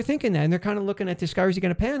know people are thinking that, and they're kind of looking at this guy, is he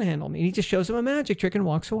going to panhandle me? And he just shows them a magic trick and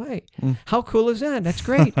walks away. How cool is that? That's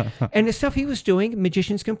great. And the stuff he was doing,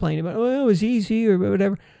 magicians complain about, "Oh, it was easy," or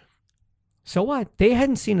whatever. So what? They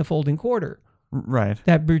hadn't seen a folding quarter. Right.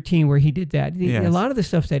 That routine where he did that. Yes. A lot of the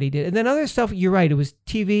stuff that he did. And then other stuff, you're right, it was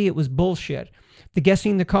TV, it was bullshit. The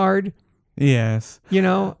guessing the card. Yes.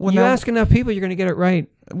 Well, you ask enough people, you're going to get it right.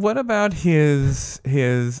 What about his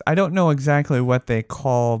I don't know exactly what they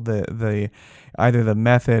call the either the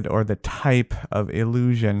method or the type of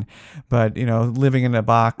illusion, but living in a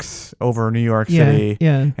box over New York City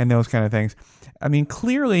and those kind of things. I mean,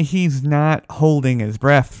 clearly he's not holding his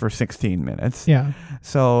breath for 16 minutes. Yeah.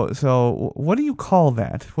 So what do you call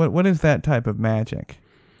that? What is that type of magic?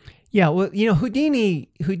 Yeah, well, Houdini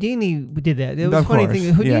did that. It was Of a funny course,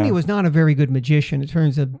 thing. Houdini was not a very good magician in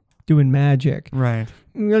terms of doing magic. Right.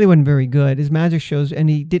 He really wasn't very good. His magic shows, and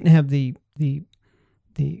he didn't have the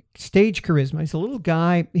stage charisma. He's a little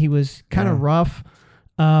guy. He was kind of rough.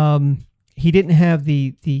 He didn't have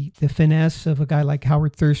the finesse of a guy like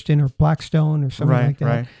Howard Thurston or Blackstone or something like that.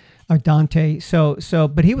 Right. Or Dante.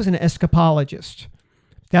 But he was an escapologist.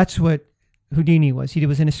 That's what Houdini was. He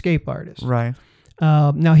was an escape artist. Right.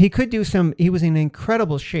 Now he could do he was in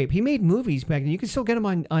incredible shape. He made movies back then. You can still get them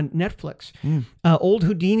on Netflix. Old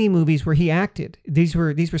Houdini movies where he acted. These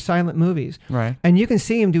were silent movies. Right. And you can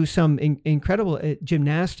see him do some incredible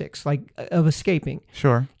gymnastics, like of escaping.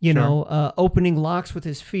 Sure. Opening locks with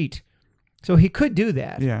his feet. So he could do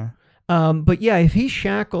that. Yeah. But yeah, if he's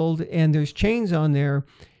shackled and there's chains on there,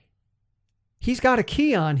 he's got a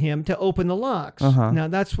key on him to open the locks. Now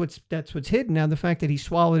that's what's hidden. Now the fact that he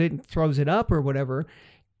swallowed it and throws it up or whatever,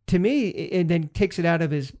 to me, and then takes it out of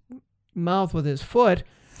his mouth with his foot,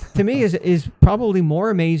 to me is probably more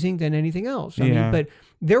amazing than anything else. I mean, but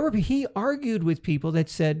he argued with people that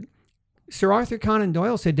said, Sir Arthur Conan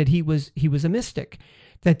Doyle said that he was a mystic,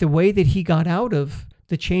 that the way that he got out of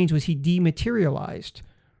the change was he dematerialized.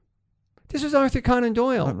 This is Arthur Conan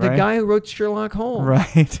Doyle, the Right. guy who wrote Sherlock Holmes.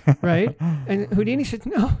 Right. Right? And Houdini said,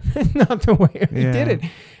 no, that's not the way he Yeah. did it.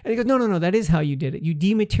 And he goes, no, that is how you did it. You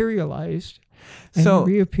dematerialized and So-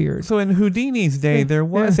 reappeared. So in Houdini's day, Yeah, there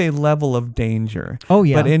was a level of danger. Oh,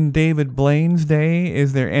 yeah. But in David Blaine's day,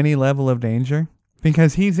 is there any level of danger?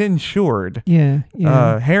 Because he's insured. yeah.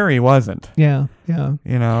 Harry wasn't. Yeah.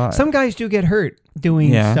 You know. Some guys do get hurt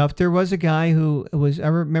doing Yeah. stuff. There was a guy who I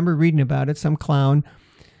remember reading about it, some clown.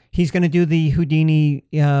 He's going to do the Houdini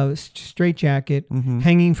straitjacket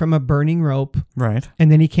hanging from a burning rope, Right.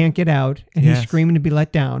 and then he can't get out, and Yes. he's screaming to be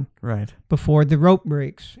let down Right. before the rope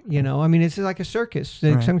breaks. You know, I mean, it's like a circus.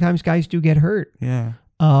 Right. Sometimes guys do get hurt. Yeah.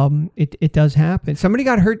 It does happen. Somebody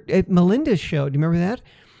got hurt at Melinda's show. Do you remember that?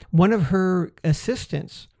 One of her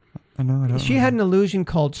assistants, I know. she had an illusion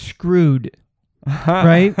called Screwed,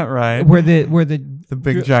 right? Right. where the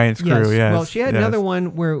big giant screw. Yes. Well, she had yes. another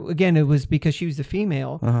one where, again, it was because she was the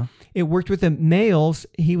female. Uh-huh. It worked with the males.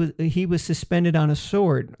 He was suspended on a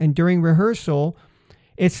sword, and during rehearsal,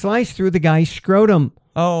 it sliced through the guy's scrotum.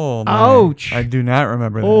 Oh, my. Ouch. I do not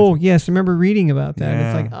remember that. Oh yes, I remember reading about that. Yeah.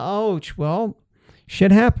 It's like, ouch. Well,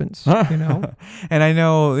 shit happens. You know. And I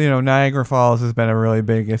know, Niagara Falls has been a really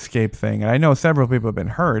big escape thing. And I know several people have been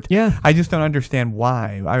hurt. Yeah. I just don't understand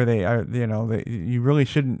why. You really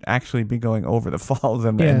shouldn't actually be going over the falls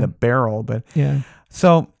in the barrel. But Yeah.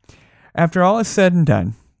 so after all is said and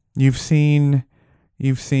done, you've seen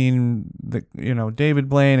the, David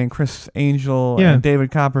Blaine and Chris Angel and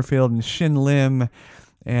David Copperfield and Shin Lim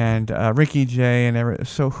and Ricky Jay and everything.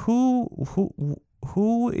 So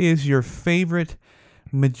who is your favorite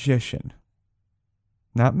magician?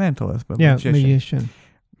 Not mentalist, but magician.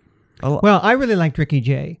 Well, I really liked Ricky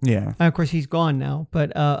Jay. Yeah. Of course, he's gone now.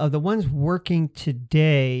 But of the ones working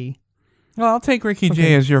today, Well, I'll take Ricky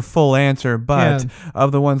Jay as your full answer, but Yeah.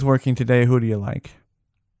 of the ones working today, who do you like?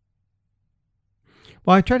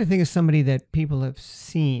 well, I try to think of somebody that people have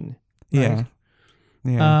seen. Yeah. Right?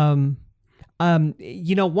 Yeah.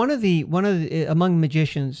 One of the among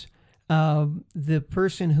magicians, the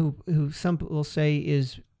person who some will say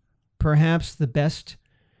is perhaps the best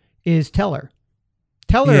is Teller.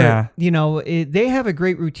 Teller, they have a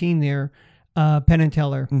great routine there, Penn and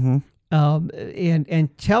Teller. Mm-hmm.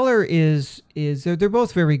 And Teller is they're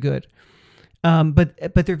both very good.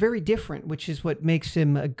 But they're very different, which is what makes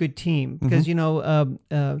him a good team. Because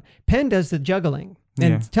Penn does the juggling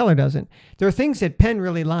and Teller doesn't. There are things that Penn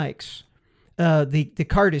really likes. The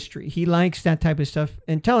cardistry, he likes that type of stuff,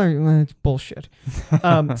 and Teller, it's bullshit.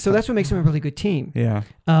 So that's what makes him a really good team. Yeah.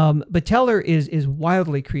 But Teller is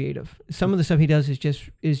wildly creative. Some of the stuff he does is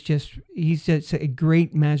just he's just a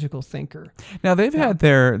great magical thinker. Now they've had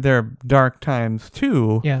their dark times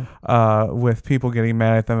too. Yeah. With people getting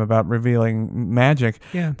mad at them about revealing magic.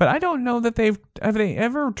 Yeah. But I don't know that have they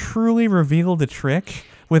ever truly revealed a trick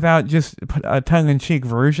without just a tongue-in-cheek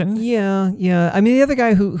version. Yeah. I mean, the other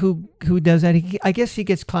guy who does that, I guess he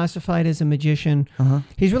gets classified as a magician. Uh-huh.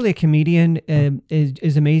 He's really a comedian.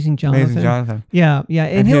 Is Amazing Jonathan. Amazing Jonathan. Yeah,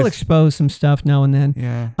 and he'll expose some stuff now and then.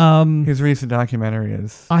 Yeah. His recent documentary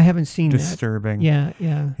is I haven't seen disturbing. that.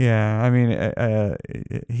 Yeah. Yeah. I mean,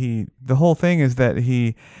 the whole thing is that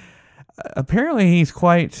he. Apparently, he's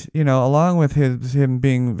quite, along with him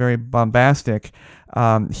being very bombastic,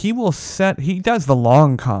 he does the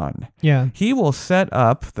long con. Yeah. He will set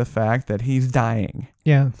up the fact that he's dying.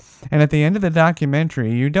 Yeah. And at the end of the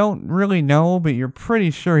documentary, you don't really know, but you're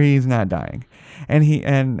pretty sure he's not dying.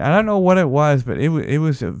 And I don't know what it was, but it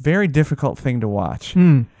was a very difficult thing to watch.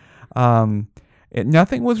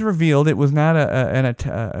 Nothing was revealed. It was not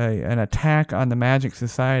an attack on the Magic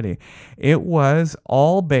Society. It was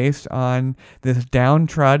all based on this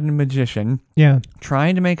downtrodden magician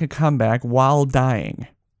trying to make a comeback while dying.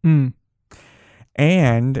 And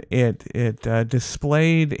it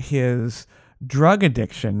displayed his drug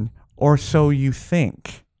addiction, or so you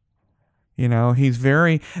think.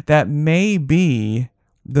 That may be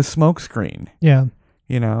the smokescreen. Yeah.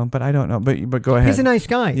 But I don't know. But go ahead. He's a nice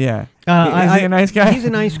guy. Yeah. Is he a nice guy? He's a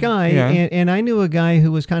nice guy. Yeah. And I knew a guy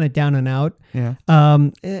who was kind of down and out. Yeah.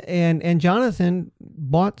 And Jonathan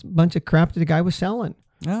bought a bunch of crap that the guy was selling.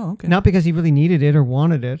 Oh, okay. Not because he really needed it or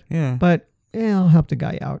wanted it. Yeah. But I'll help the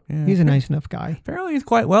guy out. Yeah. He's a nice enough guy. Apparently he's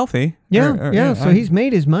quite wealthy. Yeah. So he's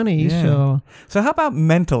made his money. Yeah. So how about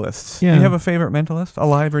mentalists? Yeah. Do you have a favorite mentalist,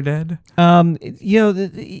 alive or dead?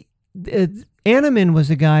 Anneman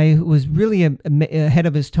was a guy who was really ahead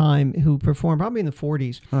of his time, who performed probably in the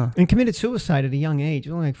 40s and committed suicide at a young age,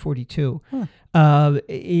 only like 42.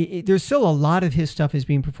 There's still a lot of his stuff is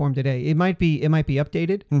being performed today. It might be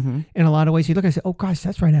updated in a lot of ways. You look and say, oh gosh,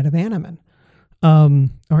 that's right out of Anneman.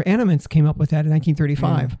 or Animants came up with that in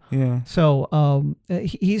 1935. Yeah. So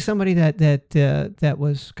he's somebody that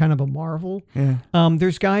was kind of a marvel. Yeah.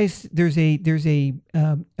 There's a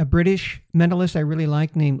British mentalist I really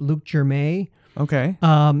like named Luke Jamey. Okay.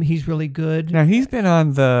 He's really good. Now he's been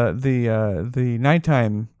on the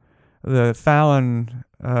nighttime, the Fallon.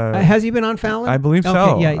 Has he been on Fallon? I believe so.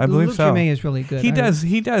 Okay, yeah, I believe Luke so. Jamey is really good. He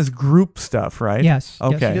does group stuff, right? Yes.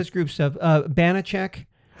 Okay. Yes, he does group stuff. Banachek.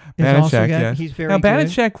 Banachek, yes. He's very now good.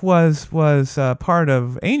 Banachek was part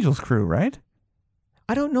of Angel's crew, right?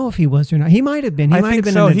 I don't know if he was or not. He might have been. He I might think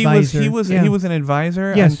have been so. an advisor. He was an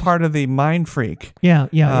advisor Yes. and part of the Mind Freak. Yeah,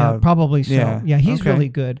 probably so. yeah, He's okay. really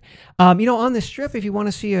good. On the strip, if you want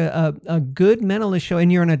to see a good mentalist show,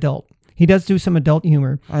 and you're an adult, he does do some adult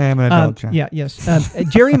humor. I am an adult, John. Yeah, yes.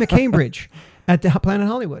 Jerry McCambridge at the Planet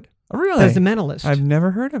Hollywood. Really? As the mentalist. I've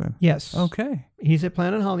never heard of him. Yes. Okay. He's at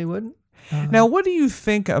Planet Hollywood. Now, what do you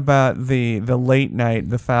think about the late night,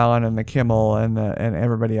 the Fallon and the Kimmel and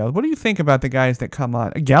everybody else? What do you think about the guys that come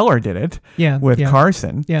on? Geller did it with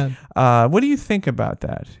Carson. Yeah. What do you think about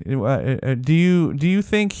that? Do you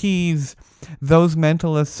think those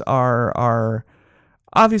mentalists are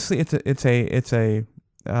obviously it's a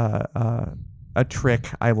trick,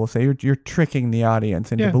 I will say. You're tricking the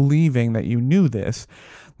audience into believing that you knew this.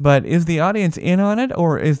 But is the audience in on it,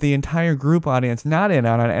 or is the entire group audience not in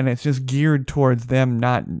on it, and it's just geared towards them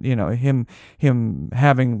not, him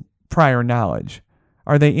having prior knowledge?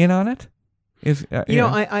 Are they in on it?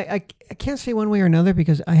 I can't say one way or another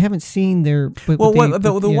because I haven't seen their. The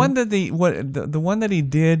one that he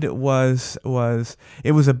did was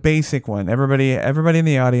it was a basic one. Everybody in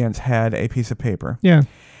the audience had a piece of paper. Yeah.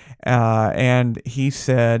 And he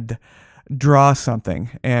said, draw something,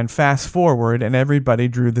 and fast forward, and everybody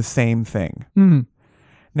drew the same thing. Mm.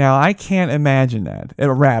 Now I can't imagine that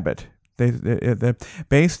a rabbit.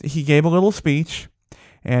 He gave a little speech,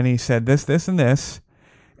 and he said this, and this,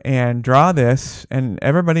 and draw this, and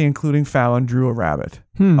everybody, including Fallon, drew a rabbit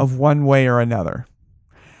of one way or another.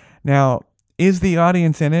 Now, is the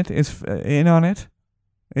audience in it? Is in on it?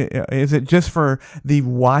 Is it just for the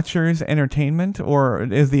watchers' entertainment, or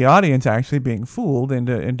is the audience actually being fooled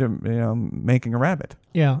into making a rabbit?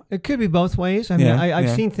 Yeah, it could be both ways. I mean, I've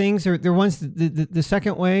seen things. There ones the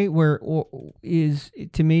second way is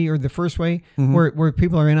to me, or the first way where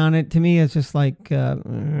people are in on it. To me, it's just like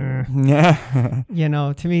to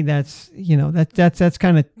me that's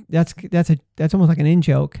kind of that's almost like an in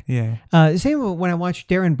joke. Yeah. Same when I watch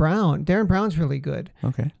Darren Brown. Darren Brown's really good.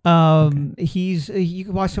 Okay. You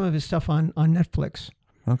can watch some of his stuff on Netflix.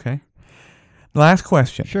 Okay. Last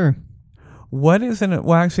question. Sure. What is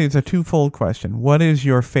actually, it's a twofold question. What is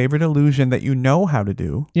your favorite illusion that you know how to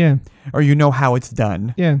do? Yeah. Or you know how it's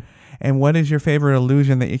done? Yeah. And what is your favorite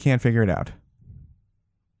illusion that you can't figure it out?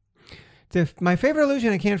 My favorite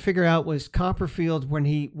illusion I can't figure out was Copperfield when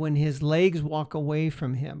his legs walk away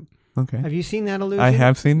from him. Okay. Have you seen that illusion? I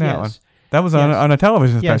have seen that one. That was on a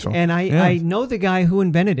television special. And I know the guy who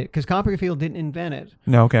invented it, because Copperfield didn't invent it.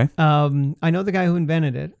 No, okay. I know the guy who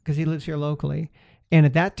invented it because he lives here locally. And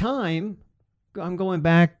at that time, I'm going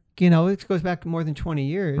back, it goes back to more than 20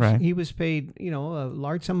 years. Right. He was paid, a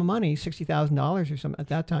large sum of money, $60,000 or something at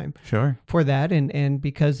that time. Sure. For that. And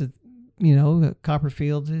because of,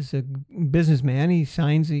 Copperfield is a businessman, he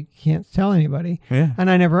signs, he can't tell anybody. Yeah. And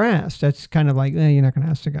I never asked. That's kind of like, you're not going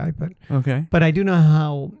to ask the guy. But okay. But I do know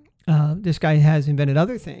how this guy has invented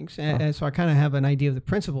other things. And so I kind of have an idea of the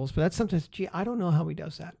principles. But that's something, I don't know how he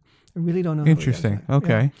does that. I really don't know. Interesting. How he does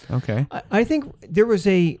that. Okay. Yeah. Okay. I think there was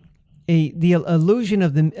the illusion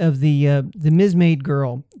of the Ms. Maid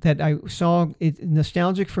girl that I saw. It's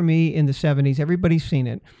nostalgic for me in the 70s. Everybody's seen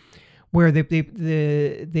it, where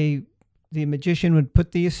the magician would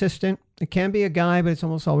put the assistant. It can be a guy, but it's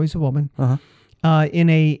almost always a woman. In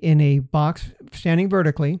a box standing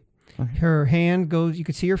vertically. Okay. Her hand goes. You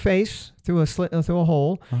can see her face through a slit, through a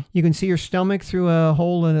hole. You can see her stomach through a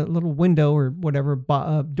hole in a little window or whatever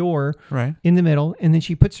door in the middle. And then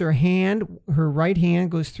she puts her hand. Her right hand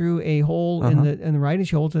goes through a hole in the right, and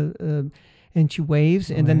she holds and she waves.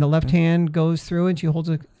 And then the left hand goes through, and she holds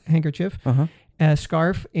a handkerchief, a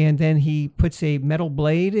scarf, and then he puts a metal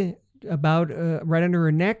blade about right under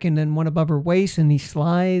her neck, and then one above her waist, and he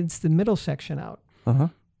slides the middle section out.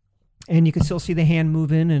 And you can still see the hand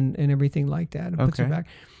moving and everything like that. And puts it back.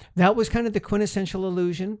 That was kind of the quintessential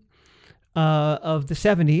illusion of the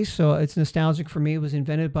 70s. So it's nostalgic for me. It was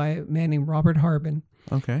invented by a man named Robert Harbin.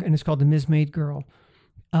 Okay. And it's called the Ms. Maid Girl.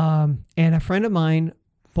 And a friend of mine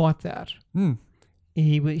bought that.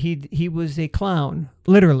 He was a clown,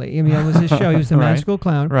 literally. I mean, it was his show. He was a magical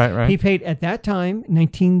clown. Right. He paid, at that time,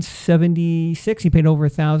 1976, he paid over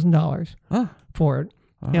 $1,000 for it.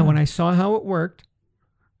 And when I saw how it worked,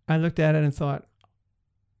 I looked at it and thought,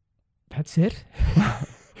 that's it?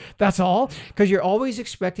 That's all? Because you're always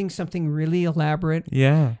expecting something really elaborate.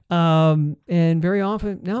 Yeah. And very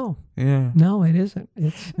often, no. Yeah. No, it isn't.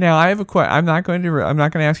 It's Now I have a question. I'm not going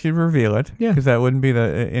to ask you to reveal it Yeah. because that wouldn't be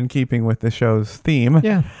in keeping with the show's theme.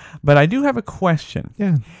 Yeah. But I do have a question.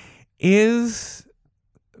 Yeah. Is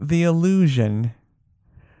the illusion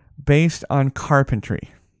based on carpentry?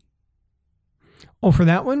 Oh, for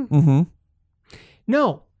that one? Mm-hmm.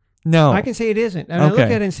 No. No. I can say it isn't. And I look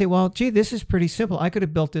Okay. at it and say, well, gee, this is pretty simple. I could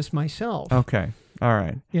have built this myself. Okay. All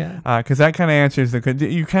right. Yeah. Because that kind of answers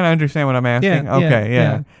you kind of understand what I'm asking? Yeah, Okay.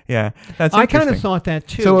 yeah, Yeah. That's I interesting. kind of thought that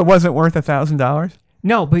too. So it wasn't worth $1,000?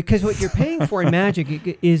 No, because what you're paying for in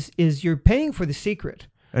magic is you're paying for the secret.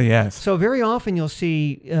 Yes. So very often you'll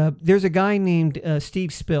see there's a guy named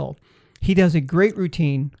Steve Spill. He does a great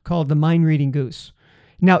routine called the Mind Reading Goose.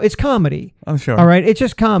 Now, it's comedy. I'm sure. All right? It's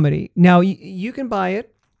just comedy. Now, you can buy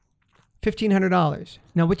it, $1,500.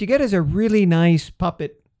 Now, what you get is a really nice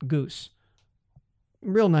puppet goose.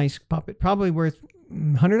 Real nice puppet. Probably worth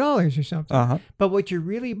 $100 or something. Uh-huh. But what you're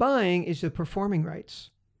really buying is the performing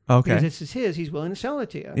rights. Okay. Because this is his. He's willing to sell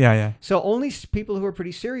it to you. Yeah. So only people who are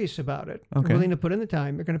pretty serious about it, Okay. are willing to put in the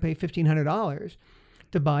time, are going to pay $1,500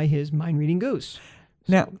 to buy his Mind Reading Goose.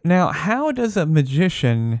 Now, how does a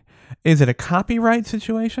magician? Is it a copyright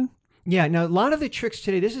situation? Yeah. Now, a lot of the tricks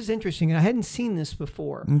today, this is interesting, and I hadn't seen this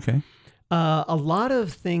before. Okay. A lot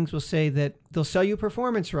of things will say that they'll sell you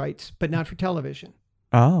performance rights, but not for television.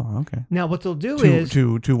 Oh, okay. Now, what they'll do is...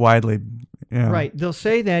 too widely. Yeah. Right. They'll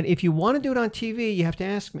say that if you want to do it on TV, you have to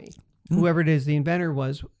ask me, whoever it is the inventor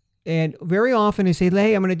was. And very often they say,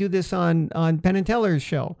 hey, I'm going to do this on Penn and Teller's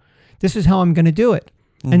show. This is how I'm going to do it.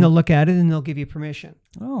 Mm-hmm. And they'll look at it and they'll give you permission.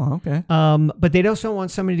 Oh, okay. But they also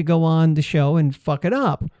want somebody to go on the show and fuck it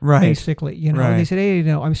up. Right. Basically, Right. They said, hey,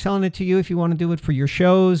 I'm selling it to you if you want to do it for your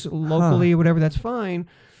shows locally or whatever. That's fine.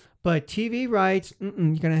 But TV rights,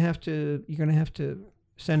 you're gonna have to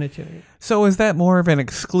send it to me. So is that more of an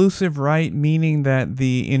exclusive right, meaning that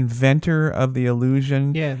the inventor of the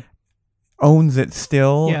illusion owns it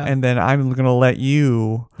still, and then I'm going to let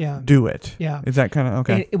you do it? Yeah. Is that kind of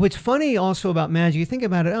okay? And what's funny also about magic, you think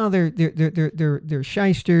about it. They're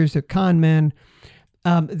shysters, they're con men.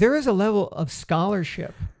 There is a level of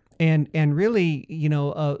scholarship, and really,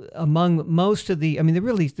 among most of the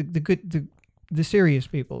the serious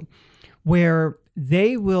people, where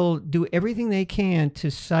they will do everything they can to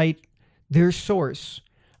cite their source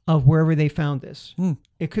of wherever they found this.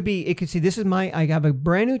 It could say, this is I have a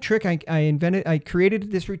brand new trick. I invented, I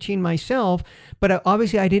created this routine myself, but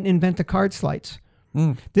obviously I didn't invent the card sleights.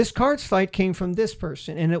 This card sleight came from this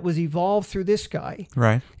person and it was evolved through this guy.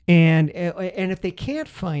 Right. And if they can't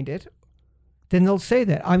find it, then they'll say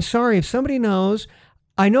that. I'm sorry, if somebody knows,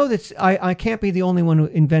 I know that I can't be the only one who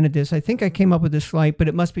invented this. I think I came up with this sleight, but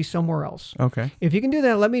it must be somewhere else. Okay. If you can do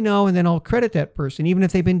that, let me know, and then I'll credit that person, even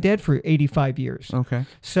if they've been dead for 85 years. Okay.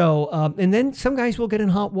 So, and then some guys will get in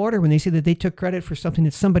hot water when they say that they took credit for something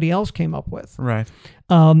that somebody else came up with. Right.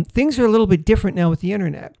 Things are a little bit different now with the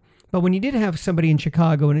internet. But when you did have somebody in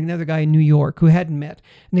Chicago and another guy in New York who hadn't met,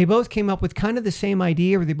 and they both came up with kind of the same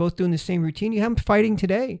idea, or they're both doing the same routine, you have them fighting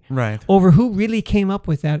today over who really came up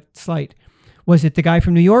with that sleight. Was it the guy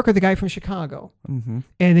from New York or the guy from Chicago? Mm-hmm.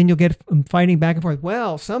 And then you'll get fighting back and forth.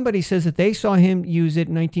 Well, somebody says that they saw him use it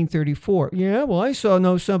in 1934. Yeah, well, I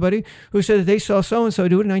know somebody who said that they saw so-and-so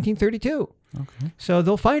do it in 1932. Okay. So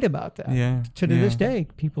they'll fight about that. Yeah. To this day,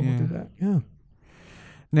 people will do that. Yeah.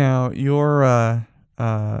 Now, you're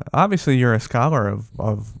obviously you're a scholar of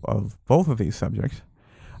both of these subjects.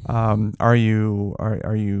 Are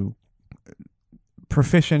you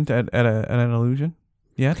proficient at an illusion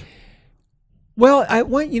yet? Well, I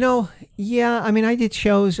did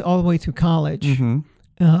shows all the way through college.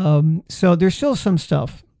 Mm-hmm. So there's still some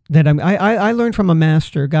stuff that I learned from a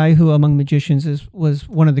master, a guy who among magicians was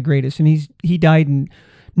one of the greatest, and he died in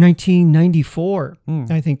 1994.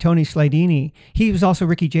 I think Tony Slidini. He was also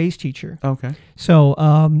Ricky Jay's teacher. Okay. So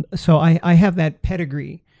I have that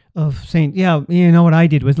pedigree of saying, yeah, you know what I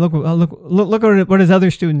did was look what his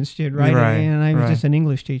other students did, right? And I was just an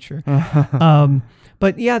English teacher.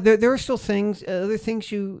 But yeah, there are still things, other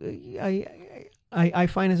things I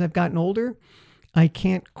find as I've gotten older, I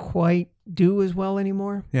can't quite do as well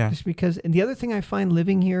anymore. Yeah. Just because, and the other thing I find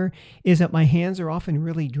living here is that my hands are often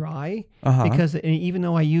really dry because even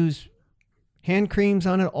though I use hand creams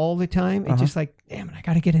on it all the time, it's just like, damn it, I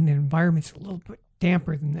got to get in an environment that's a little bit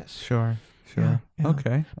damper than this. Sure. Yeah.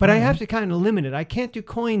 Okay. But I have to kind of limit it. I can't do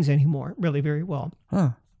coins anymore really very well.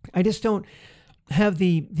 I just don't. have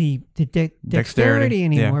the dexterity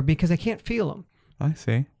anymore yeah. because I can't feel them. I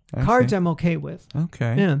see. Cards I'm okay with.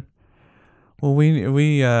 Okay. Yeah. Well,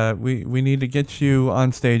 we need to get you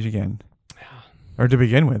on stage again. Or to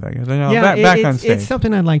begin with, I guess. Back on stage. It's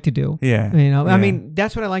something I'd like to do. Yeah. I mean,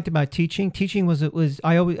 that's what I liked about teaching. Teaching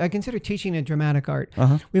I consider teaching a dramatic art.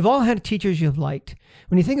 Uh-huh. We've all had teachers you've liked.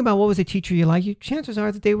 When you think about what was a teacher you liked, chances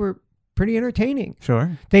are that they were pretty entertaining.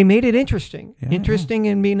 Sure. They made it interesting. Yeah, interesting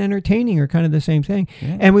and being entertaining are kind of the same thing.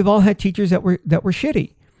 Yeah. And we've all had teachers that were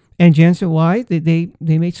shitty. And chances why they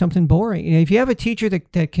made something boring. If you have a teacher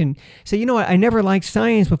that can say, you know what, I never liked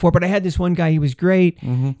science before, but I had this one guy, he was great.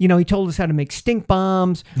 Mm-hmm. He told us how to make stink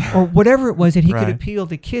bombs or whatever it was that he could appeal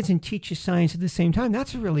to kids and teach you science at the same time.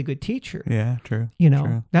 That's a really good teacher. Yeah, true.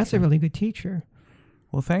 That's a really good teacher.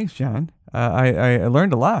 Well, thanks, John. I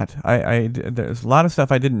learned a lot. There's a lot of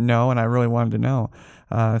stuff I didn't know, and I really wanted to know.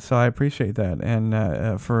 So I appreciate that.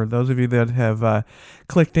 And for those of you that have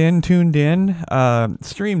clicked in, tuned in,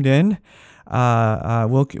 streamed in,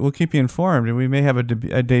 we'll keep you informed, and we may have a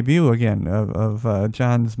debut again of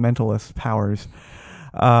John's mentalist powers.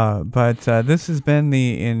 But this has been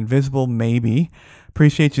the Invisible Maybe.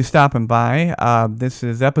 Appreciate you stopping by. This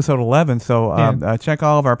is episode 11, so check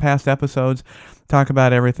all of our past episodes. Talk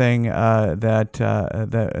about everything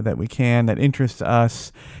that we can, that interests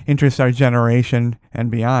us, interests our generation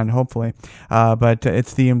and beyond, hopefully. But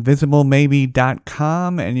it's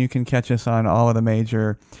theinvisiblemaybe.com, and you can catch us on all of the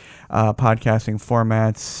major podcasting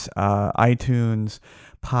formats, iTunes,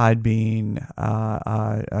 Podbean,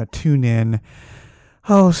 TuneIn,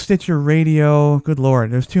 Stitcher Radio. Good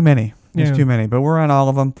Lord, there's too many. There's too many, but we're on all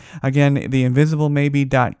of them. Again,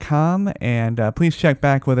 theinvisiblemaybe.com, and please check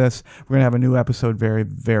back with us. We're going to have a new episode very,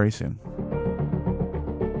 very soon.